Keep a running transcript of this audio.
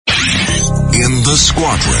in the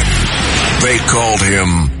squadron. They called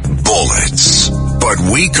him Bullets, but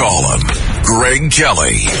we call him Greg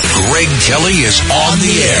Kelly. Greg Kelly is on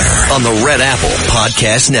the air on the Red Apple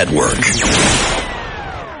Podcast Network.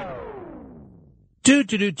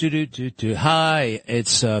 Hi,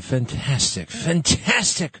 it's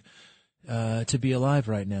fantastic to be alive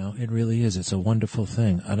right now. It really is. It's a wonderful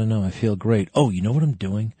thing. I don't know. I feel great. Oh, you know what I'm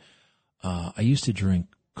doing? I used to drink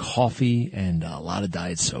coffee and a lot of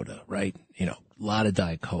diet soda, right? You know, a lot of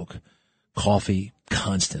Diet Coke, coffee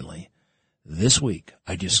constantly. This week,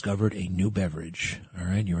 I discovered a new beverage. All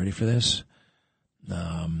right, you ready for this?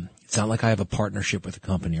 It's not like I have a partnership with a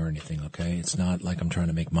company or anything, okay? It's not like I'm trying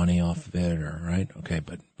to make money off of it, or right? Okay,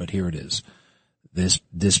 but here it is. This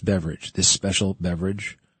beverage, this special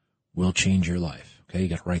beverage will change your life. Okay, you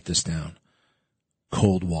got to write this down.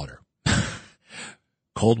 Cold water.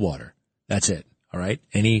 Cold water. That's it. All right?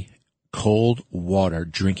 Any cold water,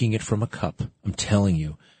 drinking it from a cup, I'm telling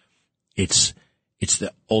you, it's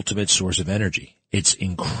the ultimate source of energy. It's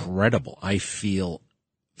incredible. I feel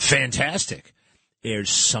fantastic. There's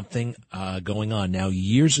something going on. Now,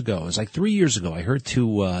 years ago, it was like 3 years ago, I heard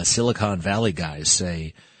two Silicon Valley guys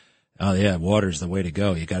say, oh, yeah, water's the way to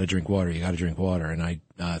go. You got to drink water. You got to drink water. And I,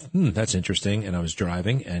 that's interesting. And I was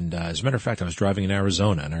driving. And as a matter of fact, I was driving in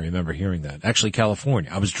Arizona, and I remember hearing that. Actually,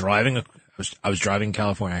 California. I was driving in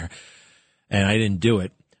California, and I didn't do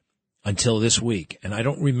it until this week. And I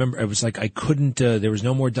don't remember. It was like I couldn't. There was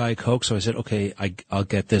no more Diet Coke, so I said, okay, I'll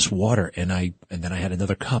get this water. And then I had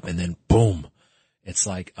another cup, and then boom. It's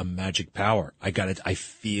like a magic power. I got it. I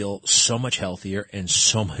feel so much healthier and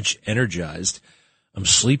so much energized. I'm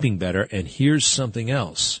sleeping better. And here's something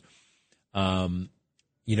else.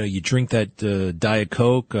 You drink that Diet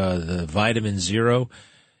Coke, the Vitamin Zero,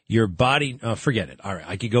 your body, forget it. All right,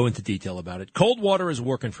 I could go into detail about it. Cold water is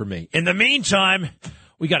working for me. In the meantime,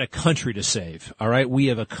 we got a country to save. All right, we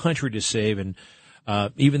have a country to save. And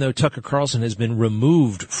even though Tucker Carlson has been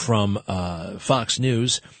removed from Fox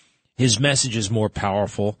News, his message is more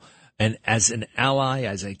powerful, and as an ally,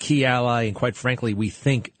 as a key ally, and quite frankly, we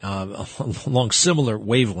think along similar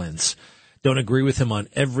wavelengths. Don't agree with him on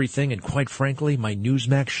everything, and quite frankly, my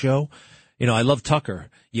Newsmax show, I love Tucker.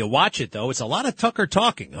 You watch it, though. It's a lot of Tucker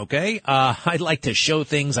talking, okay? I like to show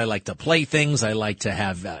things. I like to play things. I like to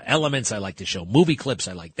have elements. I like to show movie clips.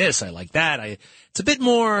 I like this. I like that. It's a bit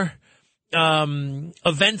more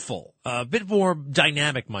eventful, a bit more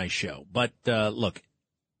dynamic, my show. But look,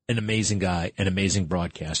 an amazing guy, an amazing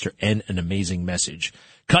broadcaster, and an amazing message.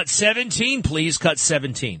 Cut 17, please. Cut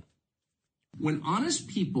 17. When honest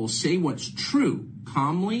people say what's true,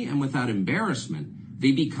 calmly and without embarrassment,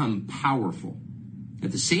 they become powerful.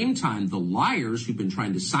 At the same time, the liars who've been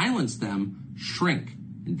trying to silence them shrink,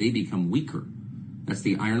 and they become weaker. That's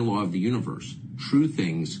the iron law of the universe. True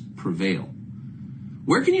things prevail.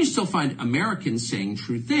 Where can you still find Americans saying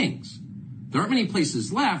true things? There aren't many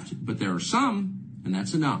places left, but there are some. And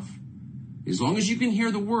that's enough. As long as you can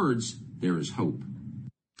hear the words, there is hope.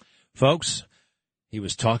 Folks, he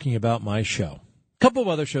was talking about my show. A couple of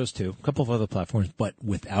other shows, too. A couple of other platforms. But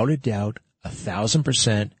without a doubt,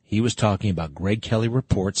 1,000%, he was talking about Greg Kelly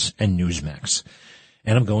Reports and Newsmax.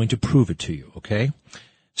 And I'm going to prove it to you, okay?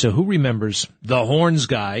 So who remembers the Horns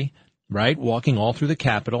guy, right, walking all through the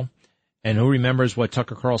Capitol? And who remembers what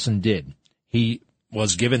Tucker Carlson did? He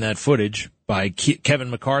was given that footage by Kevin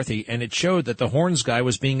McCarthy, and it showed that the Horns guy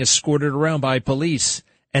was being escorted around by police,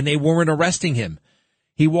 and they weren't arresting him.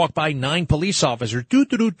 He walked by 9 police officers.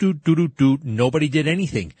 Nobody did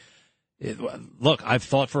anything. Look, I've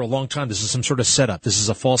thought for a long time this is some sort of setup. This is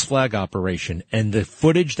a false flag operation. And the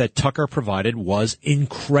footage that Tucker provided was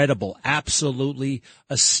incredible, absolutely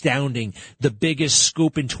astounding. The biggest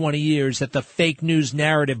scoop in 20 years, that the fake news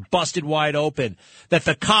narrative busted wide open, that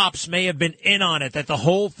the cops may have been in on it, that the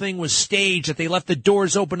whole thing was staged, that they left the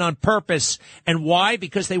doors open on purpose. And why?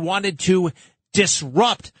 Because they wanted to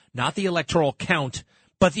disrupt not the electoral count,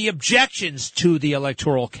 but the objections to the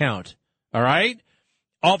electoral count. All right?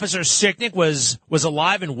 Officer Sicknick was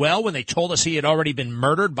alive and well when they told us he had already been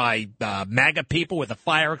murdered by MAGA people with a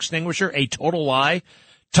fire extinguisher. A total lie.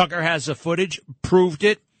 Tucker has the footage, proved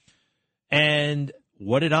it. And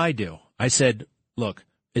what did I do? I said, look,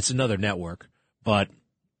 it's another network, but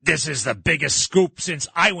this is the biggest scoop since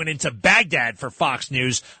I went into Baghdad for Fox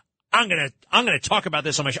News. I'm gonna talk about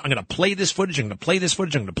this on my show. I'm gonna play this footage. I'm gonna play this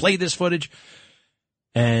footage. I'm gonna play this footage.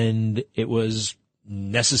 And it was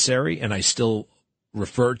necessary, and I still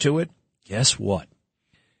refer to it. Guess what?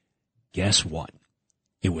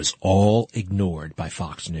 It was all ignored by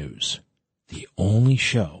Fox News. The only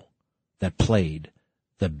show that played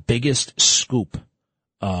the biggest scoop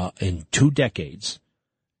in 2 decades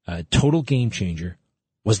total game changer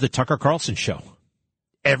was the Tucker Carlson show.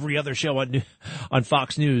 Every other show on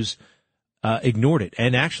Fox News ignored it.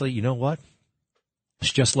 And actually, you know what?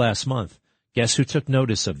 It's just last month. Guess who took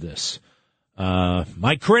notice of this?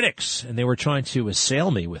 My critics. And they were trying to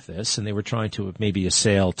assail me with this, and they were trying to maybe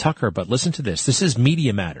assail Tucker. But listen to this. This is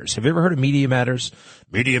Media Matters. Have you ever heard of Media Matters?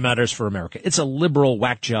 Media Matters for America. It's a liberal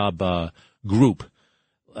whack job group.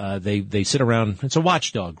 They sit around. It's a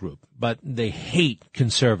watchdog group, but they hate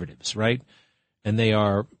conservatives, right? And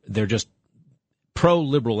they're just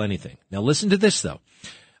pro-liberal anything. Now listen to this though.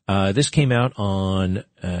 This came out on,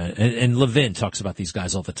 and Levin talks about these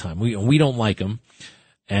guys all the time. We don't like them,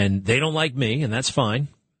 and they don't like me, and that's fine.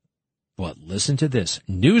 But listen to this.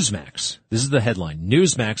 Newsmax, this is the headline.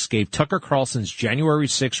 Newsmax gave Tucker Carlson's January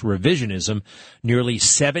 6th revisionism nearly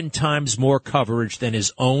 7 times more coverage than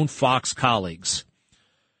his own Fox colleagues.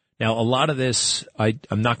 Now, a lot of this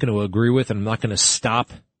I'm not going to agree with, and I'm not going to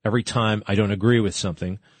stop every time I don't agree with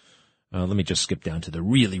something. Let me just skip down to the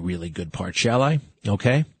really, really good part, shall I?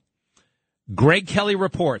 Okay. Greg Kelly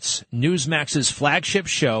reports Newsmax's flagship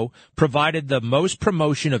show provided the most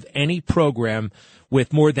promotion of any program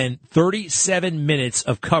with more than 37 minutes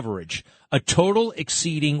of coverage, a total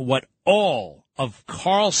exceeding what all of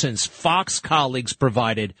Carlson's Fox colleagues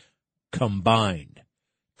provided combined.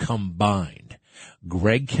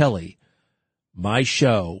 Greg Kelly, my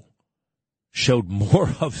show, showed more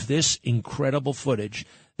of this incredible footage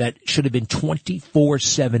that should have been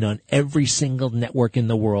 24/7 on every single network in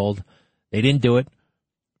the world. They didn't do it,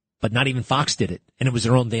 but not even Fox did it, and it was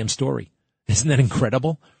their own damn story. Isn't that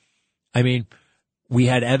incredible? I mean, we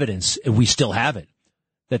had evidence, and we still have it,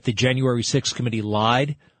 that the January 6th committee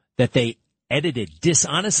lied, that they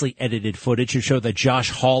dishonestly edited footage to show that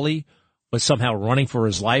Josh Hawley was somehow running for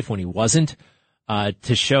his life when he wasn't,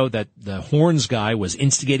 to show that the Horns guy was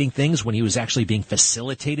instigating things when he was actually being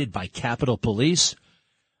facilitated by Capitol Police.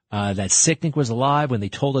 That Sicknick was alive when they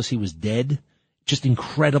told us he was dead. Just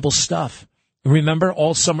incredible stuff. Remember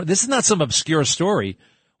all summer? This is not some obscure story.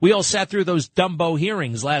 We all sat through those Dumbo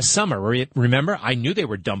hearings last summer. Remember? I knew they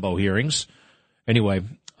were Dumbo hearings. Anyway,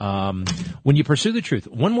 when you pursue the truth,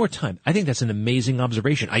 one more time, I think that's an amazing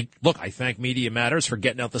observation. I thank Media Matters for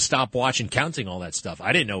getting out the stopwatch and counting all that stuff.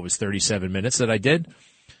 I didn't know it was 37 minutes that I did.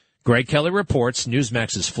 Greg Kelly reports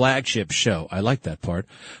Newsmax's flagship show, I like that part,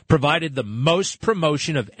 provided the most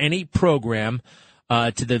promotion of any program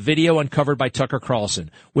to the video uncovered by Tucker Carlson,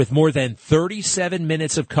 with more than 37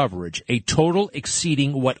 minutes of coverage, a total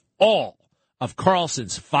exceeding what all of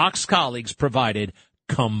Carlson's Fox colleagues provided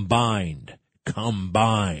combined.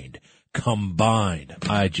 I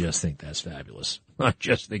just think that's fabulous.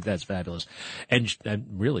 And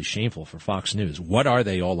really shameful for Fox News. What are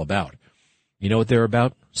they all about? You know what they're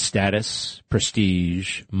about? Status,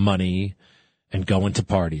 prestige, money, and going to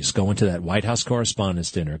parties, going to that White House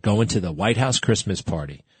Correspondents' Dinner, going to the White House Christmas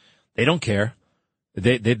party. They don't care.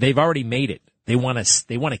 They've already made it. They want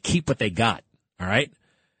to keep what they got. All right.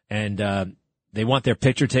 And, they want their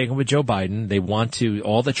picture taken with Joe Biden. They want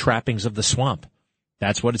all the trappings of the swamp.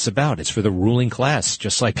 That's what it's about. It's for the ruling class,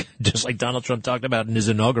 just like Donald Trump talked about in his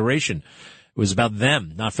inauguration. It was about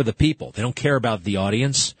them, not for the people. They don't care about the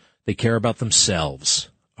audience. They care about themselves.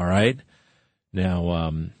 All right.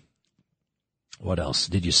 Now, what else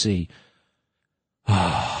did you see?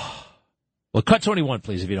 Well, cut 21,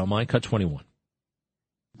 please, if you don't mind. Cut 21.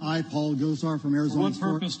 I, Paul Gosar from Arizona.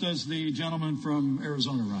 For what purpose does the gentleman from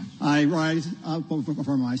Arizona rise? I rise up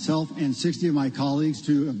for myself and 60 of my colleagues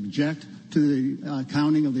to object to the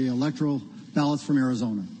counting of the electoral ballots from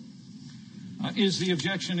Arizona. Is the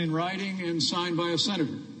objection in writing and signed by a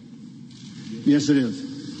senator? Yes, it is.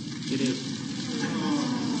 It is.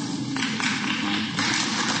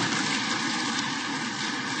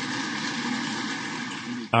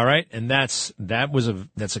 All right, and that's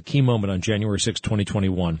a key moment on January 6,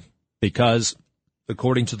 2021, because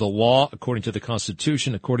according to the law, according to the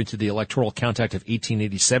Constitution, according to the Electoral Count Act of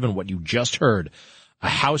 1887, what you just heard, a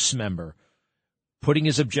House member putting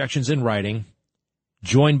his objections in writing,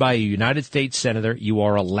 joined by a United States Senator, you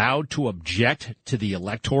are allowed to object to the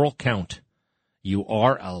electoral count. You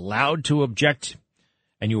are allowed to object,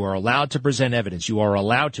 and you are allowed to present evidence. You are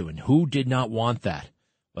allowed to, and who did not want that?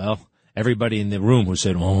 Well, everybody in the room who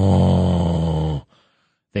said, oh,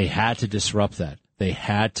 they had to disrupt that. They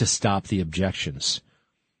had to stop the objections.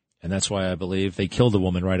 And that's why I believe they killed a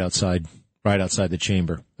woman right outside the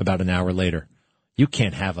chamber about an hour later. You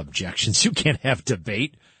can't have objections. You can't have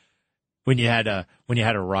debate when you had a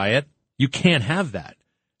riot. You can't have that.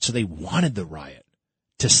 So they wanted the riot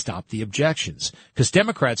to stop the objections, because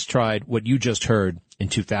Democrats tried what you just heard in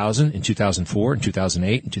 2000, in 2004, in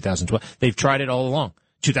 2008, in 2012. They've tried it all along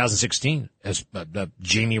 2016, as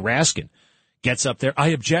Jamie Raskin gets up there. I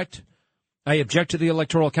object to the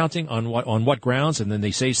electoral counting on what grounds? And then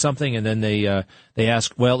they say something, and then they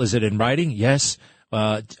ask, well, is it in writing? Yes.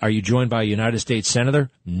 Are you joined by a United States senator?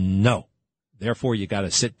 No. Therefore, you got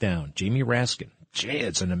to sit down. Jamie Raskin. Gee,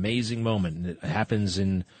 it's an amazing moment. And it happens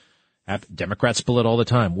Democrats pull it all the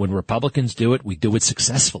time. When Republicans do it, we do it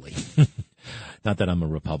successfully. Not that I'm a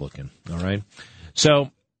Republican. All right.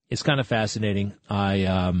 So it's kind of fascinating.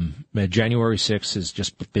 January 6th has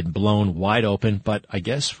just been blown wide open, but I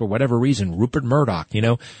guess for whatever reason, Rupert Murdoch,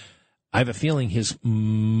 I have a feeling his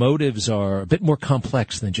motives are a bit more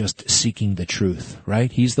complex than just seeking the truth,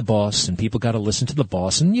 right? He's the boss, and people got to listen to the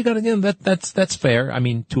boss, and you got to, that's fair. I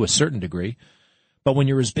mean, to a certain degree. But when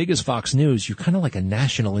you're as big as Fox News, you're kind of like a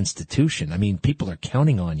national institution. I mean, people are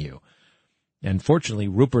counting on you. And fortunately,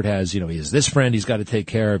 Rupert has, he has this friend he's got to take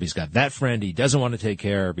care of. He's got that friend he doesn't want to take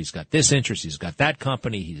care of. He's got this interest. He's got that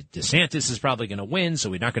company. DeSantis is probably going to win,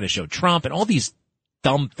 so we're not going to show Trump, and all these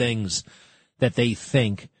dumb things that they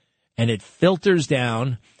think. And it filters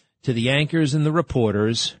down to the anchors and the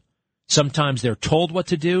reporters. Sometimes they're told what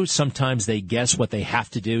to do. Sometimes they guess what they have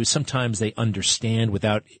to do. Sometimes they understand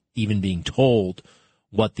without even being told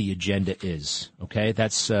what the agenda is. Okay,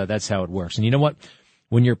 that's how it works. And you know what?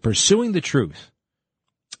 When you're pursuing the truth,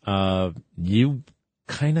 you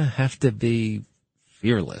kind of have to be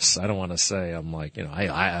fearless. I don't want to say I'm like,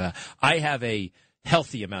 I have a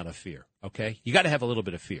healthy amount of fear. Okay, you got to have a little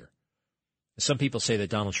bit of fear. Some people say that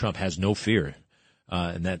Donald Trump has no fear,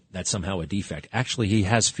 and that's somehow a defect. Actually, he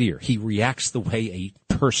has fear. He reacts the way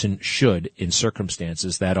a person should in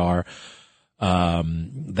circumstances that are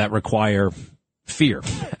that require fear.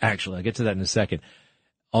 Actually, I'll get to that in a second.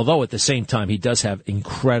 Although at the same time, he does have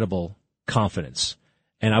incredible confidence.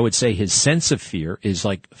 And I would say his sense of fear is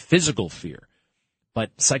like physical fear.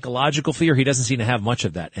 But psychological fear, he doesn't seem to have much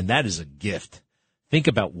of that. And that is a gift. Think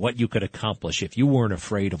about what you could accomplish if you weren't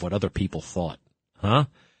afraid of what other people thought. Huh?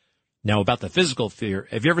 Now, about the physical fear,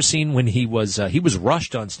 have you ever seen when he was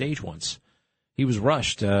rushed on stage once? He was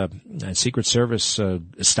rushed. Secret Service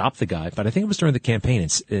stopped the guy, but I think it was during the campaign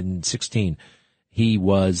in 16. He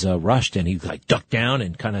was rushed, and he ducked down,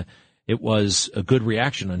 and it was a good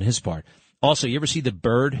reaction on his part. Also, you ever see the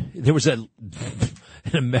bird? There was a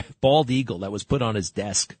bald eagle that was put on his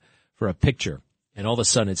desk for a picture. And all of a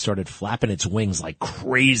sudden, it started flapping its wings like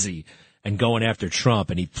crazy and going after Trump.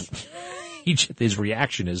 And his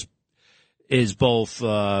reaction is both,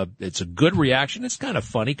 it's a good reaction. It's kind of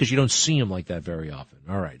funny because you don't see him like that very often.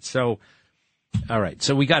 All right. So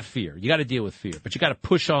we got fear. You got to deal with fear, but you got to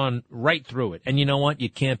push on right through it. And you know what? You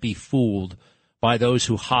can't be fooled by those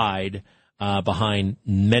who hide behind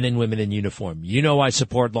men and women in uniform. I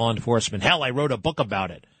support law enforcement. Hell, I wrote a book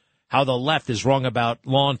about it. How the Left is Wrong About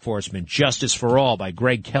Law Enforcement, Justice for All by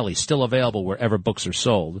Greg Kelly, still available wherever books are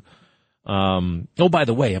sold. By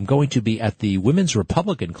the way, I'm going to be at the Women's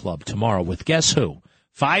Republican Club tomorrow with guess who?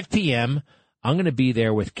 5 p.m. I'm going to be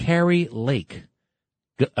there with Carrie Lake.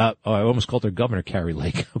 I almost called her Governor Carrie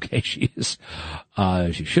Lake. Okay, she is.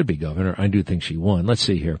 She should be governor. I do think she won. Let's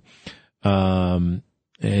see here.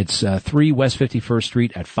 It's 3 West 51st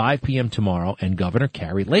Street at 5 p.m. tomorrow, and Governor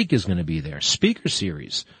Carrie Lake is going to be there. Speaker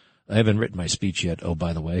series. I haven't written my speech yet. Oh,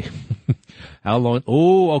 by the way. How long?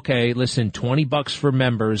 Oh, okay. Listen, $20 for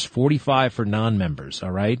members, $45 for non-members.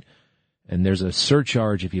 All right. And there's a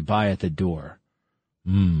surcharge if you buy at the door.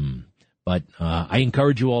 But, I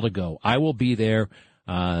encourage you all to go. I will be there,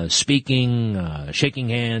 speaking, shaking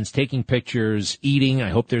hands, taking pictures, eating.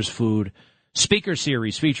 I hope there's food. Speaker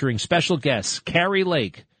series featuring special guests, Carrie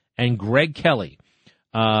Lake and Greg Kelly.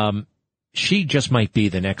 She just might be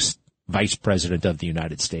the next Vice President of the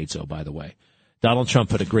United States, oh, by the way. Donald Trump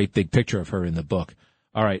put a great big picture of her in the book.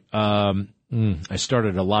 All right. I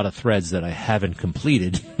started a lot of threads that I haven't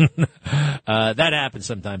completed. That happens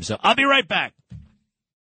sometimes. So I'll be right back.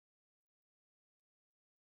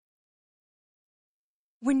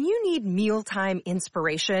 When you need mealtime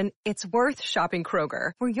inspiration, it's worth shopping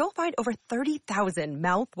Kroger, where you'll find over 30,000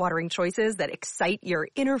 mouth-watering choices that excite your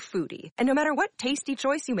inner foodie. And no matter what tasty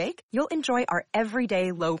choice you make, you'll enjoy our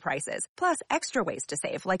everyday low prices, plus extra ways to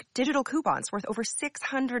save, like digital coupons worth over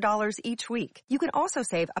 $600 each week. You can also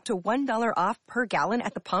save up to $1 off per gallon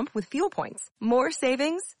at the pump with fuel points. More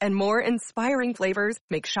savings and more inspiring flavors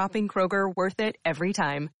make shopping Kroger worth it every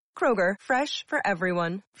time. Kroger, fresh for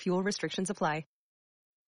everyone. Fuel restrictions apply.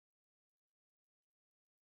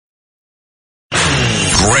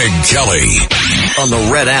 Greg Kelly on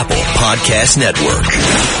the Red Apple Podcast Network.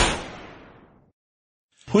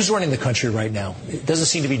 Who's running the country right now? It doesn't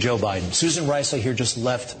seem to be Joe Biden. Susan Rice, I hear, just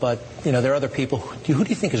left, but, you know, there are other people. Who do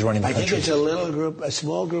you think is running the country? I think it's a little group, a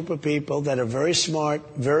small group of people that are very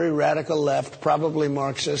smart, very radical left, probably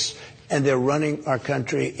Marxists, and they're running our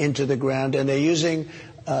country into the ground, and they're using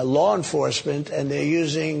law enforcement, and they're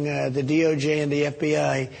using the DOJ and the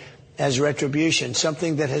FBI as retribution,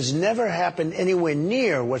 something that has never happened anywhere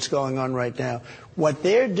near what's going on right now. What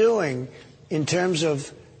they're doing in terms of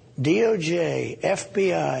DOJ,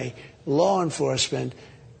 FBI, law enforcement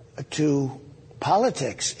to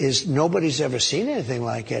politics is nobody's ever seen anything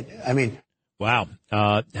like it. I mean, wow.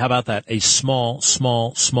 How about that? A small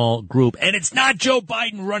group. And it's not Joe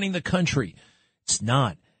Biden running the country. It's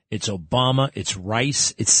not. It's Obama. It's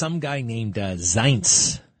Rice. It's some guy named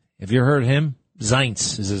Zients. Have you heard of him?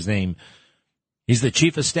 Zients is his name. He's the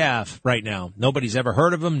chief of staff right now. Nobody's ever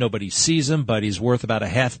heard of him. Nobody sees him, but he's worth about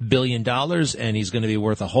 $500 million, and he's going to be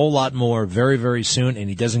worth a whole lot more very, very soon, and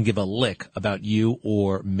he doesn't give a lick about you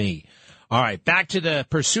or me. All right, back to the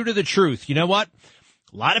pursuit of the truth. You know what?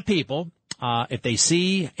 A lot of people, if they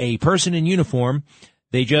see a person in uniform,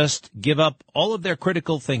 they just give up all of their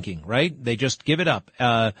critical thinking, right? They just give it up.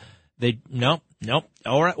 Nope.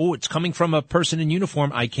 All right. Oh, it's coming from a person in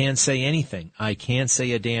uniform. I can't say anything. I can't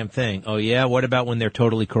say a damn thing. Oh, yeah. What about when they're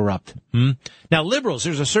totally corrupt? Now, liberals,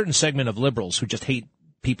 there's a certain segment of liberals who just hate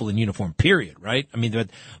people in uniform, period, right? I mean,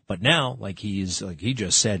 but now, like he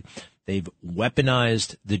just said, they've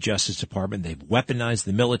weaponized the Justice Department. They've weaponized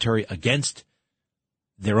the military against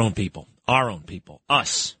their own people, our own people,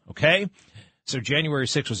 us. Okay. So January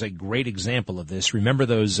 6th was a great example of this. Remember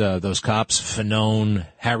those cops, Fanone,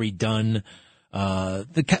 Harry Dunn,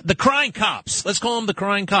 the crying cops. Let's call them the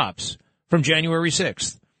crying cops from January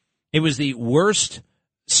 6th. It was the worst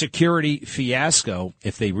security fiasco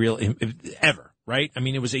ever, right? I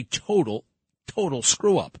mean, it was a total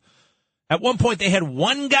screw up. At one point they had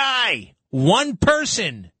one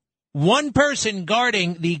person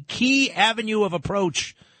guarding the key avenue of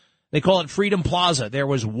approach. They call it Freedom Plaza. There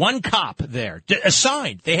was one cop there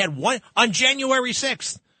assigned. They had one on January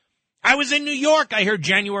 6th. I was in New York. I heard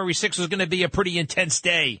January 6th was going to be a pretty intense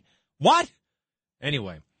day. What?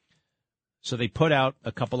 Anyway, so they put out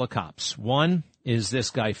a couple of cops. One is this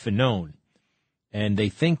guy, Fanone. And they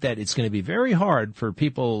think that it's going to be very hard for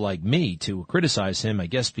people like me to criticize him, I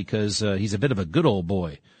guess, because he's a bit of a good old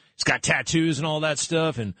boy. He's got tattoos and all that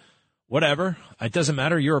stuff, and whatever. It doesn't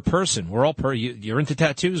matter. You're a person. We're all you're into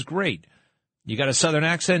tattoos. Great. You got a Southern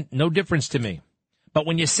accent. No difference to me. But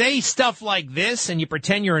when you say stuff like this and you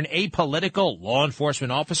pretend you're an apolitical law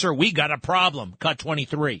enforcement officer, we got a problem. Cut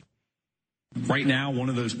 23. Right now, one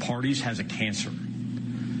of those parties has a cancer,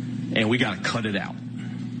 and we got to cut it out.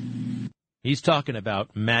 He's talking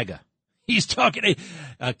about MAGA. He's talking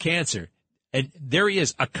a cancer. And there he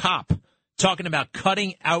is, a cop, talking about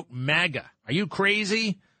cutting out MAGA. Are you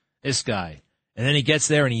crazy? This guy. And then he gets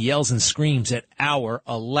there and he yells and screams at our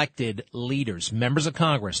elected leaders, members of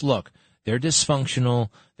Congress. Look, they're dysfunctional.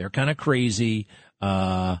 They're kind of crazy,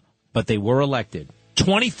 but they were elected.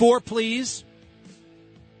 24, please.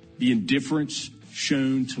 The indifference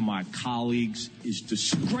shown to my colleagues is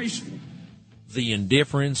disgraceful. The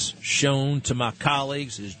indifference shown to my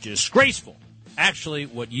colleagues is disgraceful. Actually,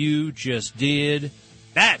 what you just did,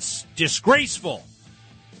 that's disgraceful.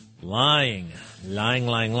 Lying.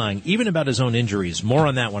 Even about his own injuries. More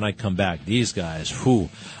on that when I come back. These guys,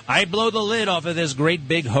 I blow the lid off of this great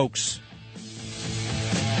big hoax.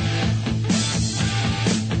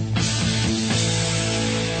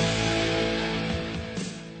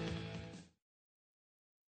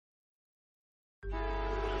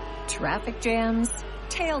 Traffic jams,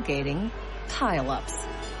 tailgating, pile-ups.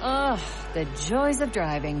 Ugh, the joys of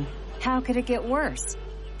driving. How could it get worse?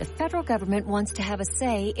 The federal government wants to have a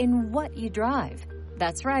say in what you drive.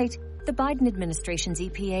 That's right. The Biden administration's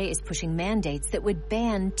EPA is pushing mandates that would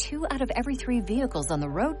ban 2 out of every 3 vehicles on the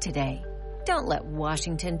road today. Don't let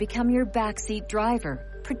Washington become your backseat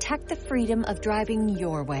driver. Protect the freedom of driving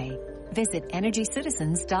your way. Visit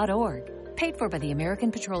EnergyCitizens.org. Paid for by the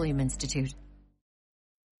American Petroleum Institute.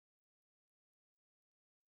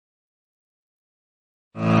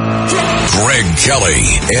 Greg Kelly,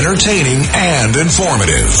 entertaining and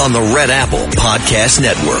informative on the Red Apple Podcast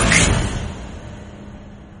Network.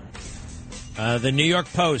 The New York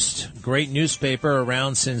Post, great newspaper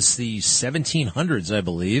around since the 1700s, I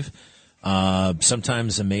believe.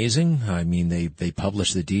 Sometimes amazing. I mean, they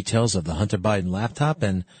publish the details of the Hunter Biden laptop,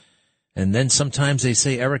 and then sometimes they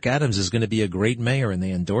say Eric Adams is going to be a great mayor, and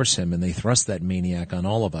they endorse him, and they thrust that maniac on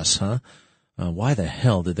all of us, huh? Why the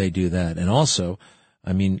hell did they do that? And also,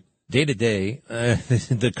 I mean, day to day,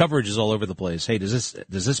 the coverage is all over the place. Hey, does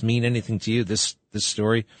this mean anything to you? This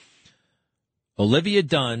story. Olivia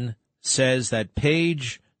Dunn says that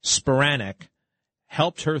Paige Spiranek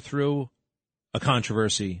helped her through a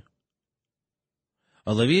controversy.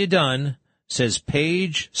 Olivia Dunn says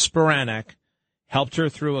Paige Spiranek helped her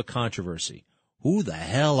through a controversy. Who the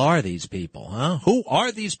hell are these people, huh? Who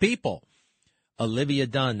are these people? Olivia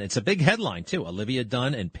Dunn. It's a big headline, too. Olivia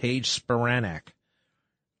Dunn and Paige Spiranek.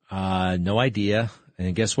 No idea.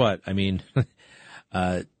 And guess what? I mean,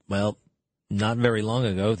 well, not very long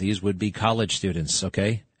ago, these would be college students,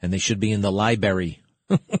 okay? And they should be in the library.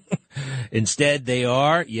 Instead, they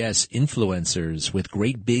are, yes, influencers with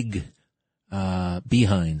great big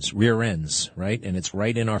behinds, rear ends, right? And it's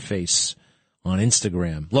right in our face on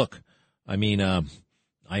Instagram. Look, I mean,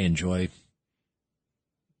 I enjoy,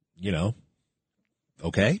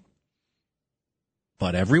 okay.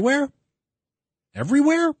 But everywhere?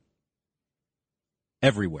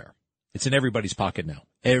 It's in everybody's pocket now.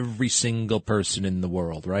 Every single person in the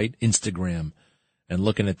world, right? Instagram and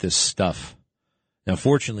looking at this stuff. Now,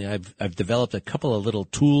 fortunately, I've developed a couple of little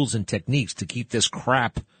tools and techniques to keep this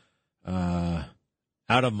crap out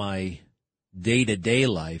of my day-to-day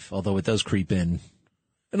life, although it does creep in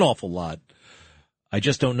an awful lot. I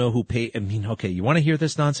just don't know who okay, you want to hear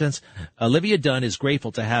this nonsense? Olivia Dunn is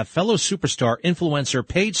grateful to have fellow superstar influencer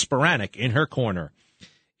Paige Spiranek in her corner.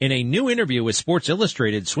 In a new interview with Sports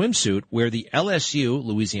Illustrated Swimsuit, where the LSU,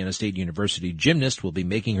 Louisiana State University gymnast, will be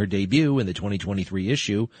making her debut in the 2023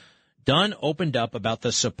 issue, Dunn opened up about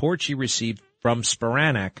the support she received from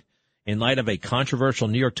Spiranek in light of a controversial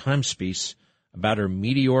New York Times piece about her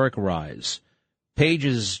meteoric rise. Paige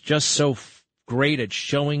is just so great at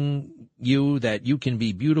showing you that you can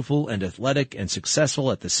be beautiful and athletic and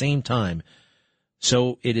successful at the same time.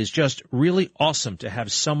 So it is just really awesome to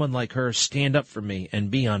have someone like her stand up for me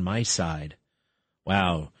and be on my side.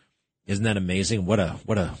 Wow. Isn't that amazing? What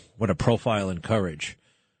a profile in courage.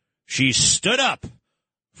 She stood up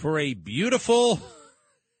for a beautiful,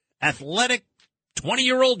 athletic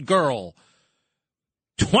 20-year-old girl.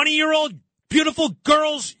 20-year-old beautiful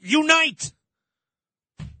girls unite.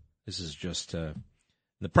 This is just, the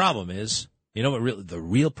problem is, you know what the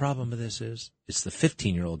real problem of this is? It's the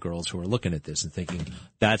 15-year-old girls who are looking at this and thinking,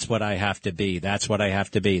 that's what I have to be. That's what I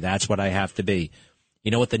have to be. That's what I have to be.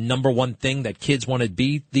 You know what the number one thing that kids want to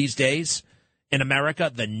be these days in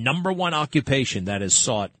America? The number one occupation that is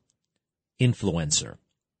sought, influencer.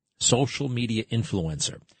 Social media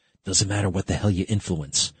influencer. Doesn't matter what the hell you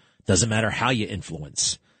influence. Doesn't matter how you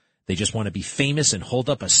influence. They just want to be famous and hold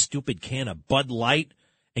up a stupid can of Bud Light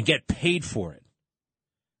and get paid for it.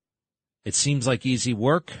 It seems like easy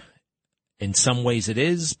work. In some ways it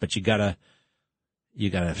is, but you gotta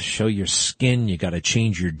show your skin. You gotta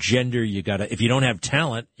change your gender. If you don't have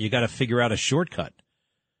talent, you gotta figure out a shortcut.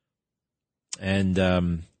 And,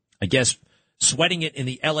 I guess sweating it in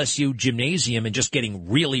the LSU gymnasium and just getting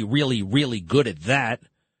really, really, really good at that,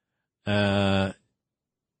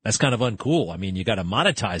 that's kind of uncool. I mean, you gotta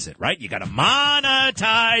monetize it, right? You gotta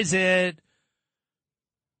monetize it.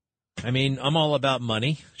 I mean, I'm all about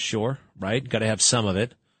money, sure, right? Got to have some of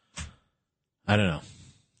it. I don't know.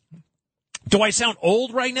 Do I sound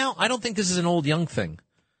old right now? I don't think this is an old young thing.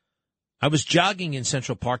 I was jogging in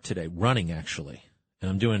Central Park today, running actually, and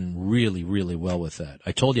I'm doing really, really well with that.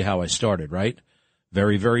 I told you how I started, right?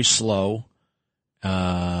 Very, very slow,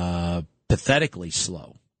 pathetically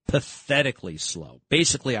slow.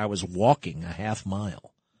 Basically, I was walking a half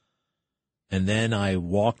mile, and then I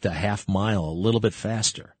walked a half mile a little bit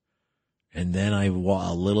faster. And then a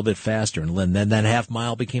little bit faster, and then that half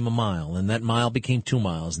mile became a mile, and that mile became 2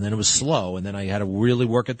 miles, and then it was slow, and then I had to really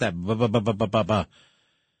work at that. And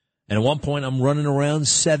at one point, I'm running around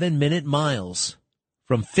 7-minute miles,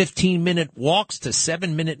 from 15-minute walks to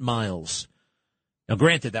 7-minute miles. Now,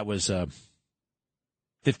 granted, that was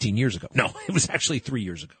 15 years ago. No, it was actually 3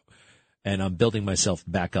 years ago. And I'm building myself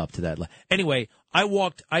back up to that. Anyway, I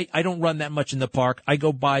walked, I don't run that much in the park. I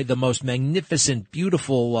go by the most magnificent,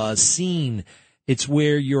 beautiful scene. It's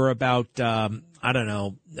where you're about, 70th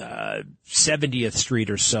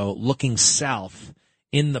Street or so, looking south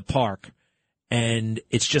in the park. And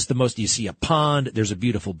it's just the most, you see a pond, there's a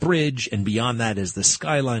beautiful bridge, and beyond that is the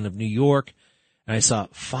skyline of New York. And I saw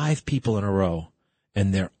 5 people in a row,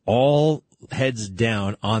 and they're all heads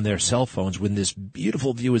down on their cell phones when this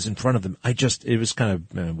beautiful view is in front of them. It was kind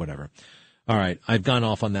of, whatever. All right. I've gone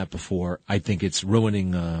off on that before. I think it's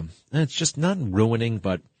ruining, it's just not ruining,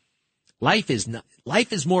 but life is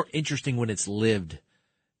more interesting when it's lived,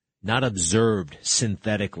 not observed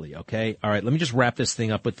synthetically. Okay. All right. Let me just wrap this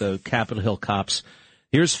thing up with the Capitol Hill cops.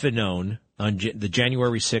 Here's Fanone. on the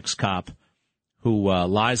January 6th cop who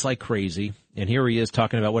lies like crazy. And here he is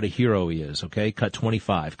talking about what a hero he is, okay? Cut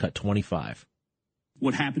 25.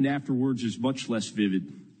 What happened afterwards is much less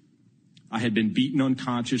vivid. I had been beaten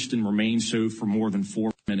unconscious and remained so for more than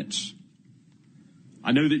 4 minutes.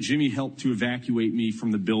 I know that Jimmy helped to evacuate me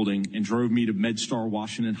from the building and drove me to MedStar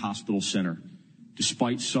Washington Hospital Center,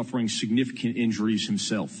 despite suffering significant injuries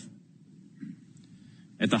himself.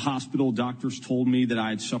 At the hospital, doctors told me that I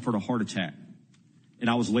had suffered a heart attack, and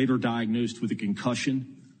I was later diagnosed with a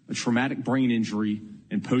concussion, a traumatic brain injury,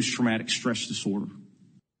 and post-traumatic stress disorder.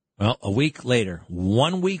 Well, 1 week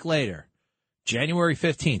later, January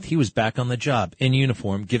 15th, he was back on the job in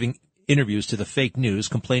uniform, giving interviews to the fake news,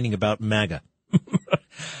 complaining about MAGA.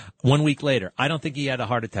 1 week later, I don't think he had a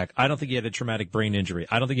heart attack. I don't think he had a traumatic brain injury.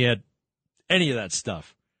 I don't think he had any of that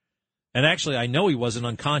stuff. And actually, I know he wasn't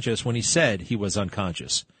unconscious when he said he was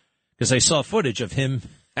unconscious, because I saw footage of him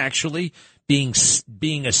actually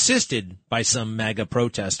being assisted by some MAGA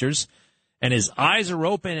protesters, and his eyes are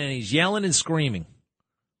open and he's yelling and screaming.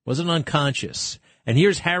 Wasn't unconscious. And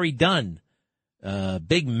here's Harry Dunn,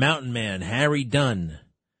 big mountain man, Harry Dunn.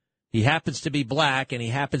 He happens to be black, and he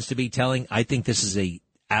happens to be telling, I think this is a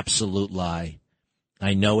absolute lie.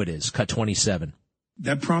 I know it is. Cut 27.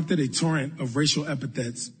 That prompted a torrent of racial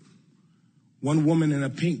epithets. One woman in a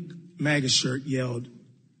pink MAGA shirt yelled,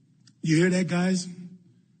 "You hear that, guys?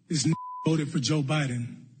 This voted for Joe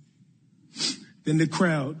Biden." Then the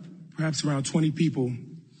crowd, perhaps around 20 people,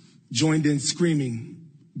 joined in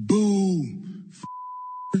screaming, "Boo!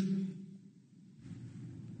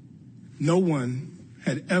 No one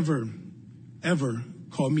had ever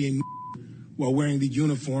called me a while wearing the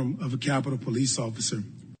uniform of a Capitol Police officer.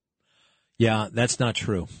 Yeah, that's not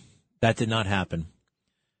true. That did not happen.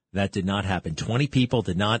 20 people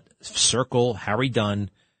did not circle Harry Dunn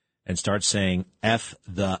and start saying F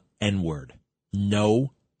the N-word.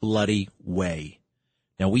 No bloody way.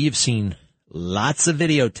 Now, we have seen lots of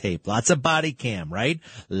videotape, lots of body cam, right?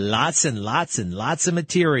 Lots and lots of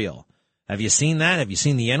material. Have you seen that? Have you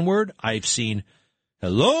seen the N-word? I've seen,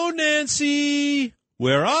 "Hello, Nancy.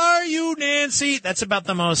 Where are you, Nancy?" That's about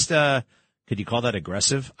the most, could you call that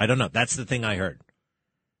aggressive? I don't know. That's the thing I heard.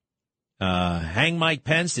 Hang Mike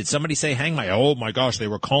Pence. Did somebody say hang Mike? Oh, my gosh, they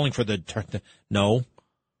were calling for no.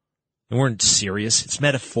 They weren't serious. It's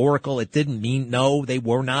metaphorical. It didn't mean, no, they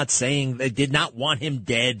were not saying, they did not want him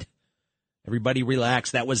dead. Everybody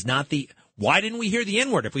relax. That was not why didn't we hear the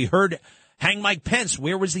N-word? If we heard hang Mike Pence,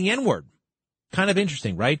 where was the N-word? Kind of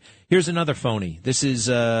interesting, right? Here's another phony. This is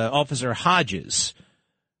Officer Hodges.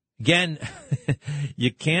 Again,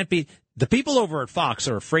 you can't be. The people over at Fox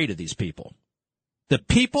are afraid of these people. The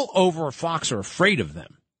people over at Fox are afraid of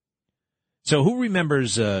them. So who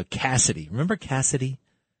remembers Cassidy? Remember Cassidy?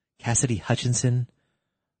 Cassidy Hutchinson?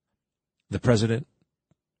 The president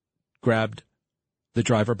grabbed the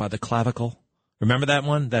driver by the clavicle. Remember that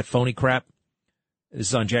one? That phony crap? This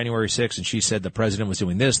is on January 6th, and she said the president was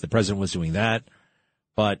doing this, the president was doing that.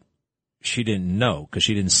 But she didn't know because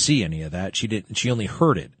she didn't see any of that. She only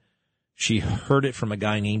heard it. She heard it from a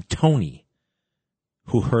guy named Tony,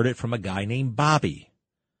 who heard it from a guy named Bobby,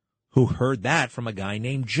 who heard that from a guy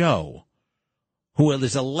named Joe, who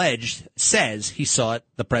is alleged, says he saw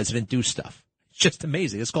the president do stuff. It's just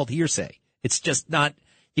amazing. It's called hearsay. It's just not,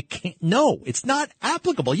 it's not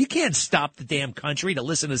applicable. You can't stop the damn country to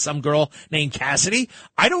listen to some girl named Cassidy.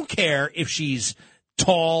 I don't care if she's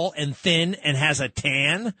tall and thin and has a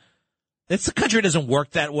tan. The country doesn't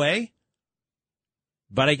work that way.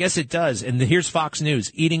 But I guess it does. And here's Fox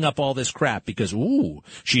News eating up all this crap because,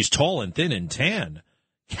 she's tall and thin and tan.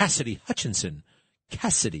 Cassidy Hutchinson.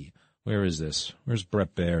 Cassidy. Where is this? Where's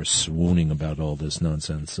Brett Baer swooning about all this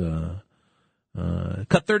nonsense?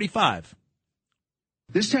 Cut 35.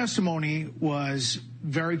 This testimony was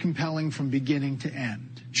very compelling from beginning to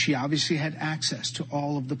end. She obviously had access to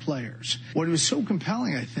all of the players. What was so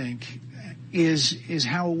compelling, I think, is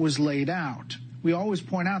how it was laid out. We always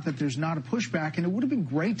point out that there's not a pushback, and it would have been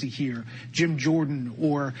great to hear Jim Jordan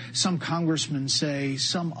or some congressman say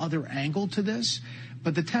some other angle to this.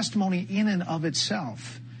 But the testimony in and of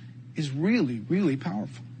itself is really, really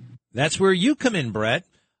powerful. That's where you come in, Brett.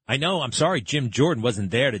 I know, I'm sorry, Jim Jordan wasn't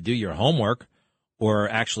there to do your homework or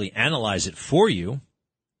actually analyze it for you.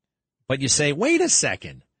 But you say, wait a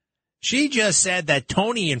second. She just said that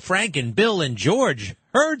Tony and Frank and Bill and George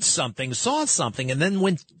heard something, saw something, and then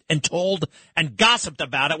went and told and gossiped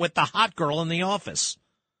about it with the hot girl in the office.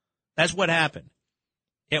 That's what happened.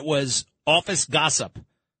 It was office gossip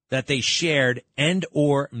that they shared and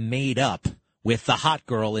or made up with the hot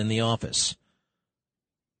girl in the office,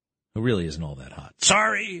 who really isn't all that hot.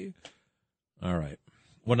 Sorry. All right.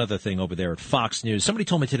 one other thing over there at Fox News. Somebody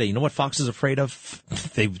told me today, you know what Fox is afraid of?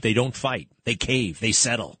 They don't fight. They cave. They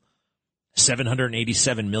settle.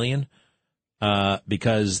 $787 million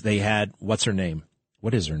because they had, what's her name?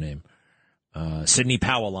 What is her name? Sidney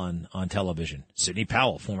Powell on television. Sidney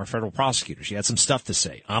Powell, former federal prosecutor. She had some stuff to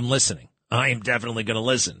say. I'm listening. I am definitely going to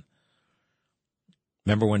listen.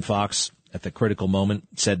 Remember when Fox, at the critical moment,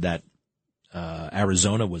 said that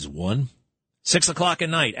Arizona was won? 6 o'clock at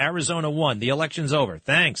night, Arizona won. The election's over.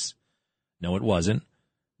 Thanks. No, it wasn't.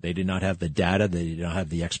 They did not have the data. They did not have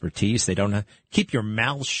the expertise. They don't have. Keep your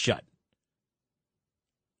mouth shut.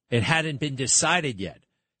 It hadn't been decided yet.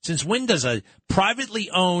 Since when does a privately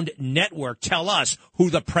owned network tell us who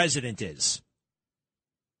the president is?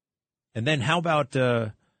 And then how about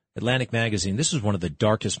Atlantic Magazine? This is one of the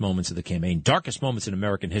darkest moments of the campaign, darkest moments in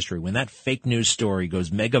American history, when that fake news story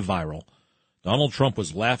goes mega viral. Donald Trump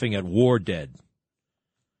was laughing at war dead.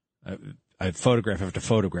 I photograph after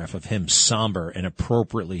photograph of him somber and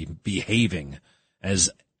appropriately behaving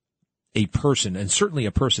as a person, and certainly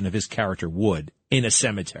a person of his character would, in a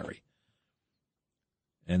cemetery.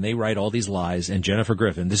 And they write all these lies, and Jennifer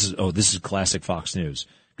Griffin, this is classic Fox News,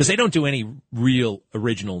 because they don't do any real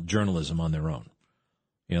original journalism on their own.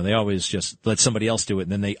 You know, they always just let somebody else do it,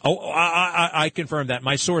 and then I confirm that.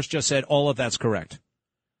 My source just said all of that's correct.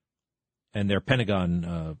 And their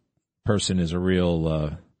Pentagon person is a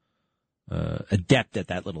real adept at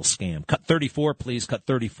that little scam. Cut 34, please. Cut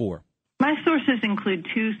 34. My sources include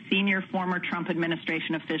 2 senior former Trump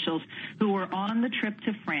administration officials who were on the trip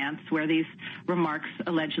to France where these remarks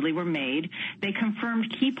allegedly were made. They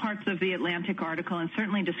confirmed key parts of the Atlantic article and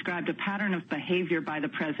certainly described a pattern of behavior by the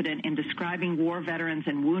president in describing war veterans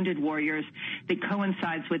and wounded warriors that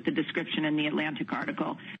coincides with the description in the Atlantic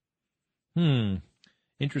article.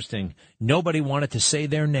 Interesting. Nobody wanted to say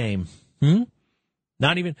their name.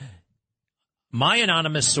 Not even... My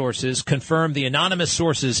anonymous sources confirm the anonymous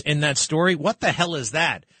sources in that story. What the hell is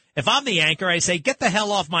that? If I'm the anchor, I say, get the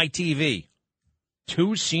hell off my TV.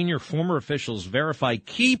 2 senior former officials verify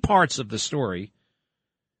key parts of the story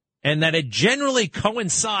and that it generally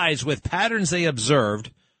coincides with patterns they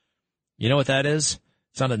observed. You know what that is?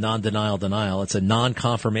 It's not a non-denial denial. It's a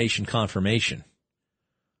non-confirmation confirmation.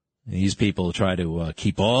 These people try to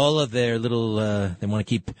keep all of their little, they want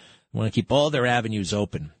to keep all their avenues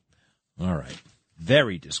open. All right.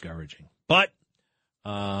 Very discouraging. But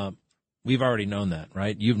we've already known that,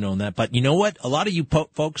 right? You've known that. But you know what? A lot of you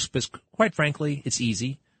folks, quite frankly, it's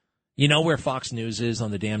easy. You know where Fox News is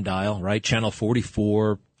on the damn dial, right? Channel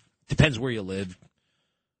 44. Depends where you live.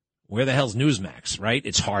 Where the hell's Newsmax, right?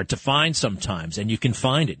 It's hard to find sometimes, and you can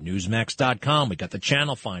find it. Newsmax.com. We got the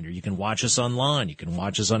channel finder. You can watch us online. You can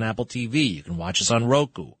watch us on Apple TV. You can watch us on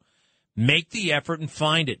Roku. Make the effort and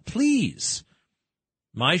find it, please.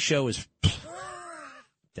 My show is,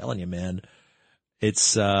 telling you, man,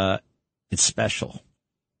 it's special.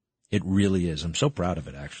 It really is. I'm so proud of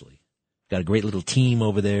it, actually. Got a great little team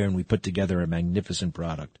over there, and we put together a magnificent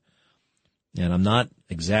product. And I'm not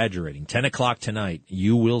exaggerating. 10 o'clock tonight,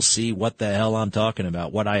 you will see what the hell I'm talking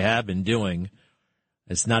about, what I have been doing.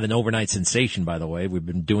 It's not an overnight sensation, by the way. We've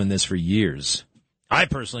been doing this for years. I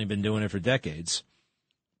personally have been doing it for decades.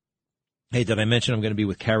 Hey, did I mention I'm going to be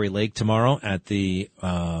with Carrie Lake tomorrow at the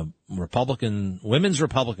Women's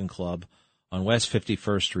Republican Club on West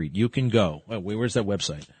 51st Street? You can go. Where's that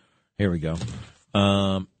website? Here we go.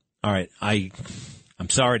 All right. I'm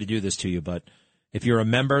sorry to do this to you, but if you're a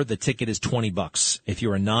member, the ticket is $20. If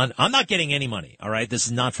you're I'm not getting any money. All right. This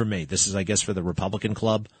is not for me. This is, I guess, for the Republican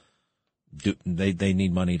Club. They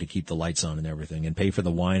need money to keep the lights on and everything and pay for the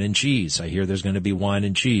wine and cheese. I hear there's going to be wine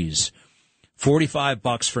and cheese.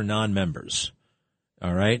 $45 for non-members.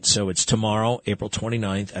 All right. So it's tomorrow, April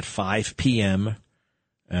 29th at 5 p.m.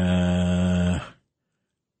 And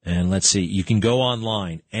let's see. You can go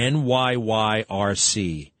online, NYYRC.com.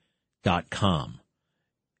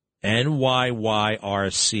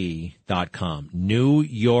 NYYRC.com.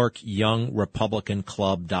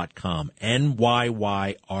 NewYorkYoungRepublicanClub.com.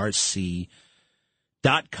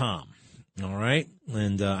 NYYRC.com. All right.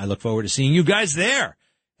 And I look forward to seeing you guys there.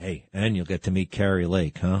 Hey, and you'll get to meet Carrie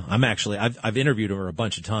Lake, huh? I've interviewed her a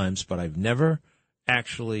bunch of times, but I've never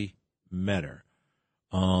actually met her.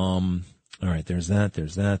 All right, there's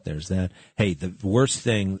that. Hey, the worst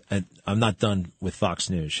thing, I'm not done with Fox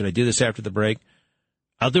News. Should I do this after the break?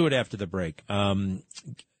 I'll do it after the break.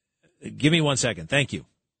 Give me 1 second. Thank you.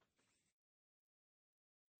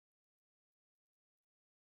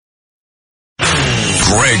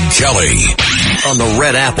 Greg Kelly on the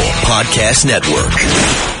Red Apple Podcast Network.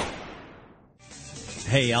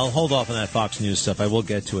 Hey, I'll hold off on that Fox News stuff. I will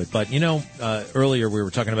get to it. But, earlier we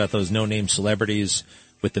were talking about those no-name celebrities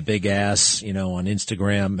with the big ass, on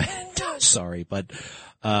Instagram. Sorry, but,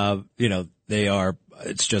 they are,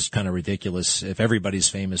 it's just kind of ridiculous. If everybody's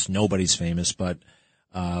famous, nobody's famous, but,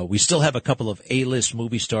 we still have a couple of A-list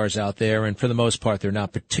movie stars out there, and for the most part, they're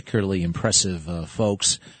not particularly impressive,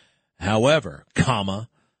 folks. However,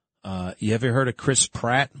 you ever heard of Chris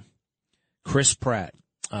Pratt? Chris Pratt,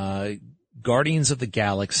 Guardians of the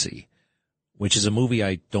Galaxy, which is a movie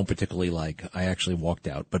I don't particularly like. I actually walked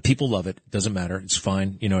out, but people love it. Doesn't matter. It's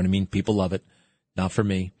fine. You know what I mean? People love it. Not for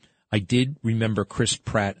me. I did remember Chris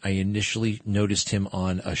Pratt. I initially noticed him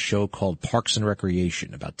on a show called Parks and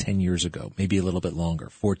Recreation about 10 years ago, maybe a little bit longer,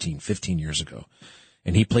 14, 15 years ago.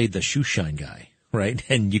 And he played the shoe shine guy, right?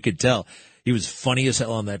 And you could tell he was funny as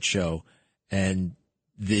hell on that show. And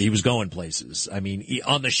he was going places. I mean,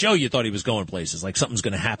 on the show, you thought he was going places, like something's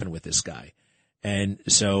going to happen with this guy. And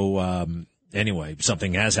so, anyway,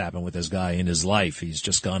 something has happened with this guy in his life. He's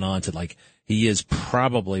just gone on to he is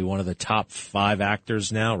probably one of the top 5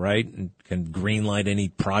 actors now, right? And can greenlight any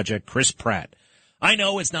project. Chris Pratt. I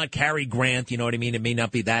know it's not Cary Grant, you know what I mean? It may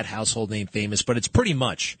not be that household name famous, but it's pretty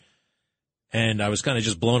much. And I was kind of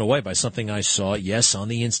just blown away by something I saw, yes, on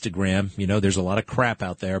the Instagram. There's a lot of crap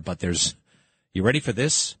out there, but you ready for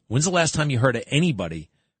this? When's the last time you heard of anybody,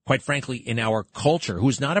 quite frankly, in our culture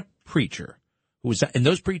who's not a preacher? And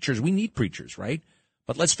those preachers, we need preachers, right?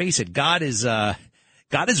 But let's face it, God is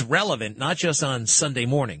relevant, not just on Sunday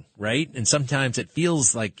morning, right? And sometimes it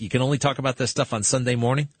feels like you can only talk about this stuff on Sunday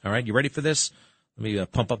morning. All right, you ready for this? Let me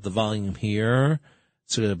pump up the volume here.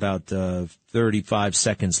 It's about 35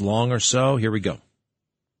 seconds long or so. Here we go.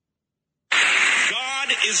 God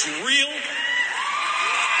is real.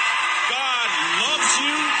 God loves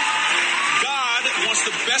you. God wants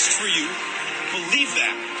the best for you. Believe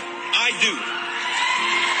that. I do.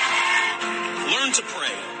 Learn to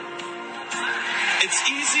pray. It's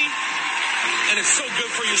easy, and it's so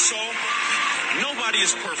good for your soul. Nobody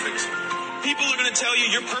is perfect. People are going to tell you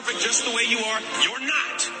you're perfect just the way you are. You're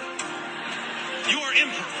not. You are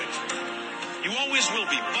imperfect. You always will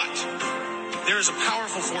be, but there is a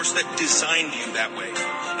powerful force that designed you that way.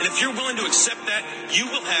 And if you're willing to accept that, you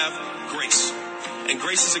will have grace. And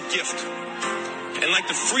grace is a gift. And like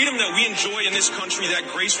the freedom that we enjoy in this country, that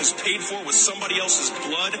grace was paid for with somebody else's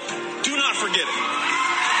blood. Do not forget it.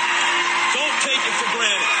 Don't take it for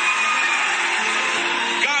granted.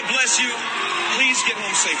 God bless you. Please get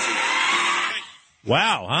home safely.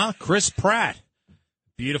 Wow, huh? Chris Pratt.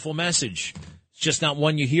 Beautiful message. It's just not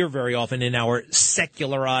one you hear very often in our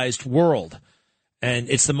secularized world.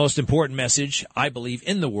 And it's the most important message, I believe,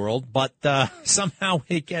 in the world, but somehow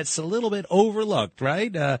it gets a little bit overlooked,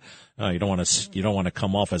 right? You don't want to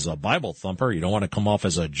come off as a Bible thumper. You don't want to come off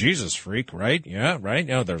as a Jesus freak, right? Yeah, right.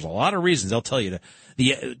 There's a lot of reasons they'll tell you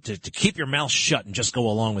to keep your mouth shut and just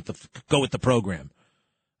go with the program.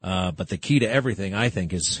 But the key to everything, I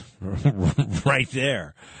think, is right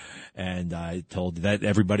there. And I told you that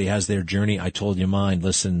everybody has their journey. I told you mine.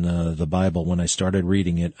 Listen, the Bible, when I started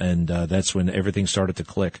reading it, and that's when everything started to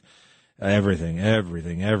click. Everything.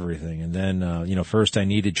 And then, first I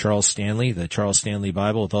needed Charles Stanley, the Charles Stanley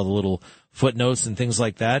Bible with all the little footnotes and things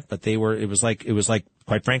like that. But it was like,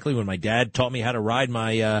 quite frankly, when my dad taught me how to ride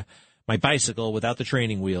my bicycle without the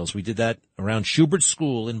training wheels. We did that around Schubert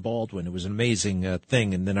School in Baldwin. It was an amazing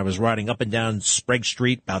thing. And then I was riding up and down Sprague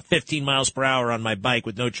Street about 15 miles per hour on my bike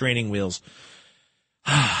with no training wheels.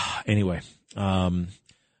 Anyway,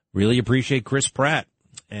 really appreciate Chris Pratt.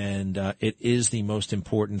 And it is the most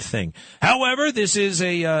important thing. However, this is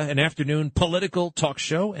an afternoon political talk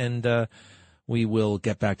show, and we will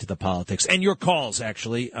get back to the politics and your calls,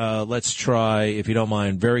 actually. Let's try, if you don't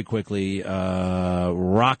mind, very quickly,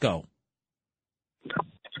 Rocco.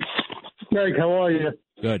 Greg, how are you?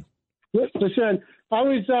 Good. Listen, I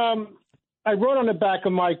wrote on the back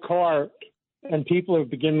of my car, and people are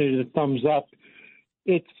beginning to thumbs up.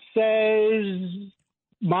 It says,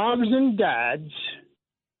 moms and dads,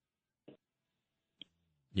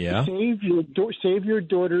 yeah, save your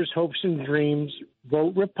daughter's hopes and dreams,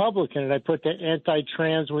 vote Republican. And I put the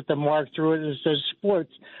anti-trans with the mark through it, and it says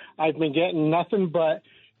sports. I've been getting nothing but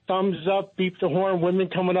thumbs up, beep the horn, women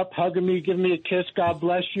coming up, hugging me, giving me a kiss, God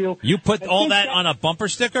bless you. You put all that on a bumper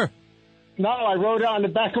sticker? No, I wrote it on the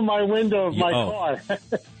back of my window of my car.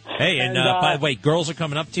 Hey, and by the way, girls are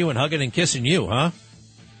coming up to you and hugging and kissing you, huh?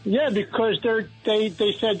 Yeah, because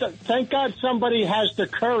they said, thank God somebody has the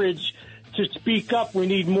courage to speak up. We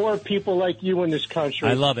need more people like you in this country.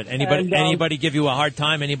 I love it. Anybody give you a hard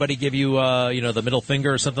time? Anybody give you, the middle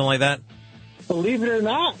finger or something like that? believe it or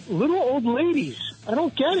not, little old ladies. I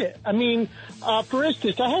don't get it. I mean, for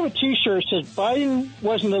instance, I have a T-shirt that says Biden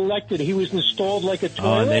wasn't elected. He was installed like a toilet.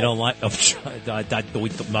 Oh, and they don't like...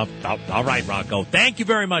 all right, Rocco. Thank you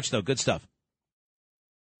very much, though. Good stuff.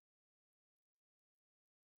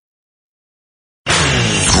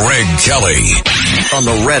 Greg Kelly on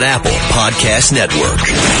the Red Apple Podcast Network.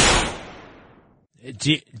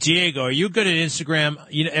 Diego, are you good at Instagram?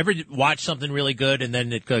 You ever watch something really good and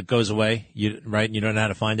then it goes away? Right? You don't know how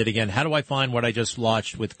to find it again. How do I find what I just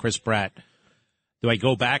watched with Chris Pratt? Do I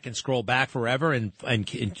go back and scroll back forever and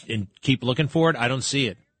keep looking for it? I don't see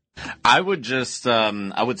it. I would just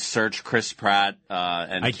I would search Chris Pratt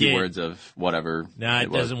and keywords of whatever. Nah,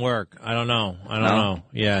 it doesn't work. I don't know. I don't know.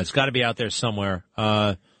 Yeah, it's got to be out there somewhere.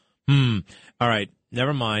 All right,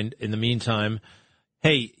 never mind. In the meantime,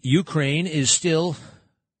 hey, Ukraine is still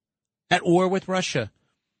at war with Russia.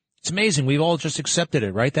 It's amazing. We've all just accepted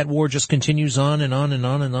it, right? That war just continues on and on and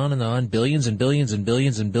on and on and on. Billions and billions and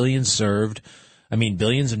billions and billions served. I mean,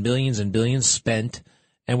 billions and billions and billions spent.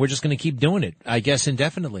 And we're just going to keep doing it, I guess,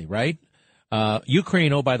 indefinitely, right?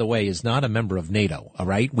 Ukraine, oh, by the way, is not a member of NATO, all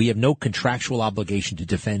right? We have no contractual obligation to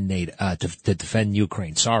defend NATO, to defend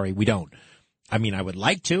Ukraine. Sorry, we don't. I mean, I would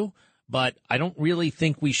like to, but I don't really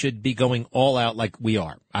think we should be going all out like we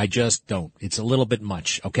are. I just don't. It's a little bit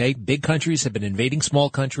much, okay? Big countries have been invading small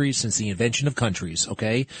countries since the invention of countries,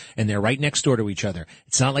 okay? And they're right next door to each other.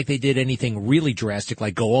 It's not like they did anything really drastic,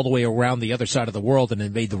 like go all the way around the other side of the world and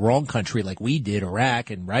invade the wrong country like we did, Iraq,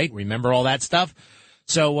 and right? Remember all that stuff?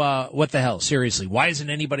 So, what the hell? Seriously, why isn't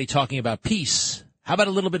anybody talking about peace? How about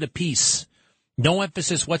a little bit of peace? No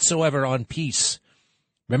emphasis whatsoever on peace.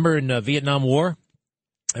 Remember in the Vietnam War?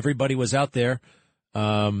 Everybody was out there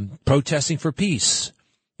protesting for peace.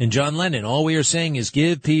 And John Lennon, all we are saying is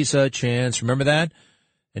give peace a chance. Remember that?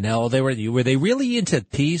 And now were they really into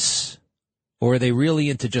peace, or were they really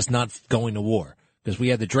into just not going to war? Because we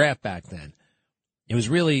had the draft back then. It was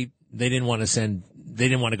really, they didn't want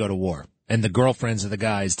to go to war. And the girlfriends of the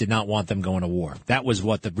guys did not want them going to war. That was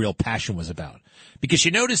what the real passion was about. Because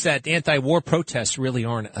you notice that anti-war protests really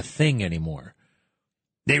aren't a thing anymore.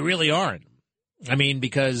 They really aren't. I mean,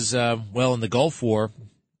 because, in the Gulf War,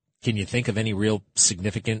 can you think of any real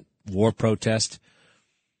significant war protest?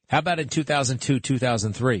 How about in 2002,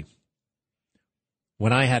 2003,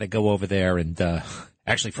 when I had to go over there and,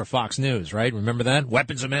 actually for Fox News, right? Remember that?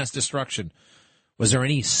 Weapons of mass destruction. Was there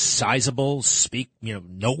any sizable,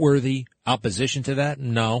 noteworthy opposition to that?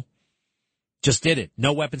 No. Just did it.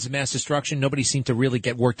 No weapons of mass destruction. Nobody seemed to really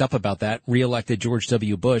get worked up about that. Reelected George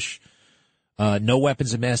W. Bush. No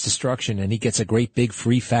weapons of mass destruction, and he gets a great big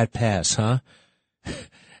free fat pass, huh?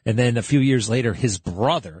 And then a few years later, his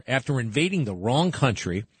brother, after invading the wrong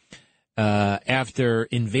country, after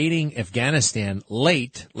invading Afghanistan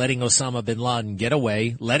late, letting Osama bin Laden get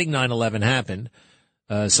away, letting 9/11 happen,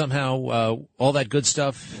 somehow all that good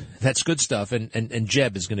stuff, that's good stuff, and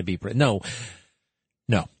Jeb is going to be... No.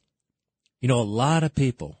 You know, a lot of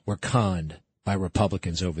people were conned by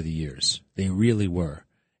Republicans over the years. They really were.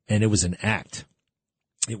 And it was an act.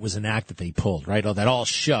 It was an act that they pulled, right? Oh, that all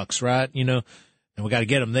shucks, right? You know, and we got to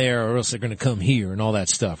get them there or else they're going to come here and all that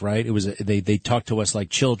stuff, right? It was, they talked to us like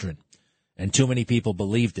children, and too many people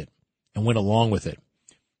believed it and went along with it.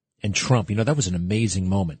 And Trump, that was an amazing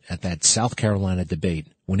moment at that South Carolina debate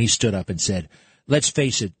when he stood up and said, let's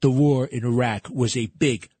face it, the war in Iraq was a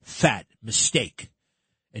big, fat mistake.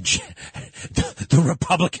 And the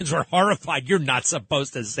Republicans were horrified. You're not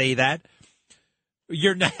supposed to say that.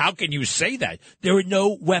 How can you say that? There were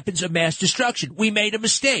no weapons of mass destruction. We made a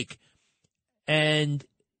mistake. And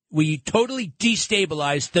we totally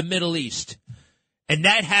destabilized the Middle East. And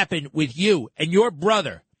that happened with you and your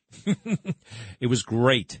brother. It was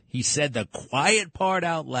great. He said the quiet part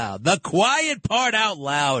out loud. The quiet part out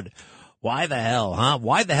loud. Why the hell, huh?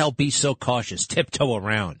 Why the hell be so cautious? Tiptoe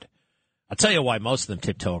around. I'll tell you why most of them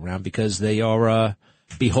tiptoe around, because they are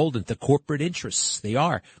beholden to corporate interests. They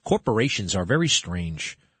are. Corporations are very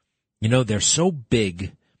strange. They're so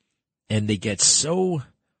big, and they're so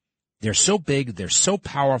big, they're so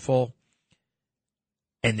powerful,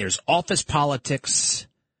 and there's office politics.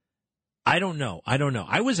 I don't know.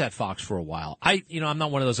 I was at Fox for a while. I'm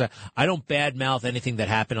not one of those. I don't badmouth anything that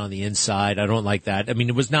happened on the inside. I don't like that. I mean,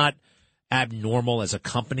 it was not abnormal as a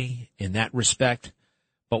company in that respect.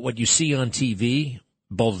 But what you see on TV,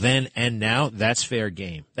 both then and now, that's fair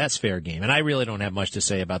game. That's fair game. And I really don't have much to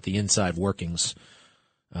say about the inside workings.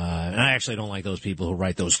 And I actually don't like those people who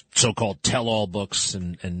write those so-called tell-all books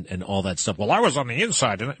and all that stuff. Well, I was on the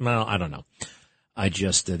inside. Well, I don't know. I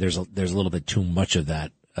just, there's a little bit too much of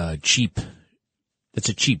that. Cheap. It's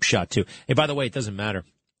a cheap shot too. Hey, by the way, it doesn't matter.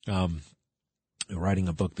 Writing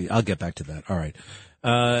a book. I'll get back to that. All right.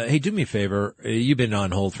 Hey, do me a favor. You've been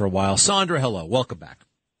on hold for a while. Sandra, hello. Welcome back.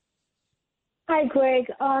 Hi,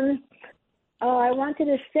 Greg. I wanted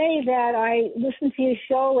to say that I listened to your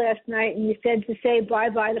show last night, and you said to say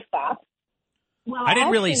bye-bye to Fox. Well, I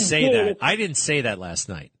didn't really say that. I didn't say that last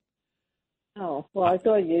night. Oh, well, I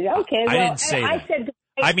thought you did. Okay. I didn't say that. Said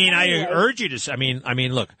I mean, anyway. I urge you to. I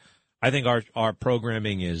mean, look. I think our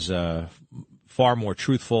programming is far more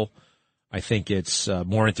truthful. I think it's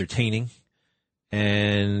more entertaining,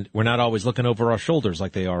 and we're not always looking over our shoulders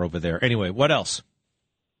like they are over there. Anyway, what else?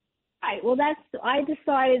 All right. Well, I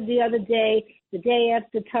decided the other day, the day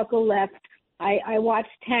after Tucker left, I watched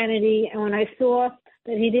Hannity, and when I saw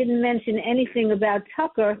that he didn't mention anything about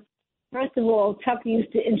Tucker, first of all, Tucker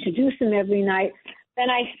used to introduce him every night. Then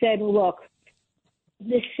I said, look,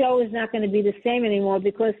 this show is not going to be the same anymore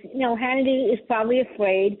because, Hannity is probably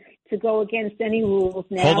afraid to go against any rules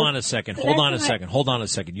now. Hold on a second. Hold on a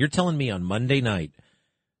second. You're telling me on Monday night,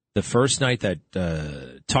 the first night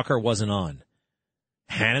that Tucker wasn't on,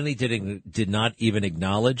 Hannity did not even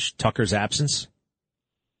acknowledge Tucker's absence?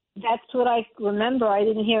 That's what I remember. I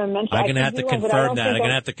didn't hear him mention. I'm going to have to confirm that. I'm going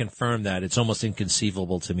to have to confirm that. It's almost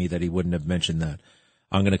inconceivable to me that he wouldn't have mentioned that.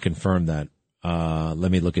 I'm going to confirm that.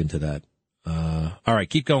 Let me look into that. All right,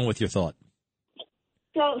 keep going with your thought.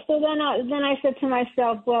 So then I said to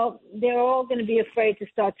myself, well, they're all going to be afraid to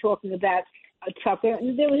start talking about Tucker.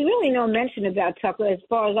 There was really no mention about Tucker as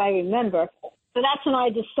far as I remember. So that's when I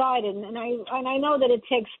decided, and I know that it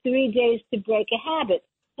takes 3 days to break a habit.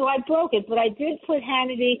 So I broke it, but I did put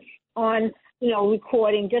Hannity on,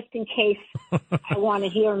 recording just in case I want to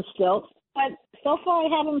hear him still. But so far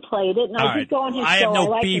I haven't played it, and I did go on his show. I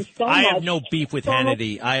like him so much. I have no beef with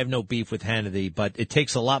Hannity. I have no beef with Hannity, but it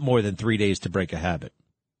takes a lot more than 3 days to break a habit.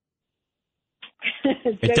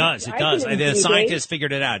 It does. The scientists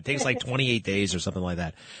figured it out. It takes like 28 days or something like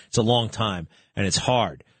that. It's a long time, and it's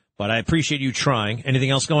hard. But I appreciate you trying.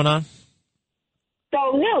 Anything else going on?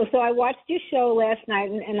 So I watched your show last night,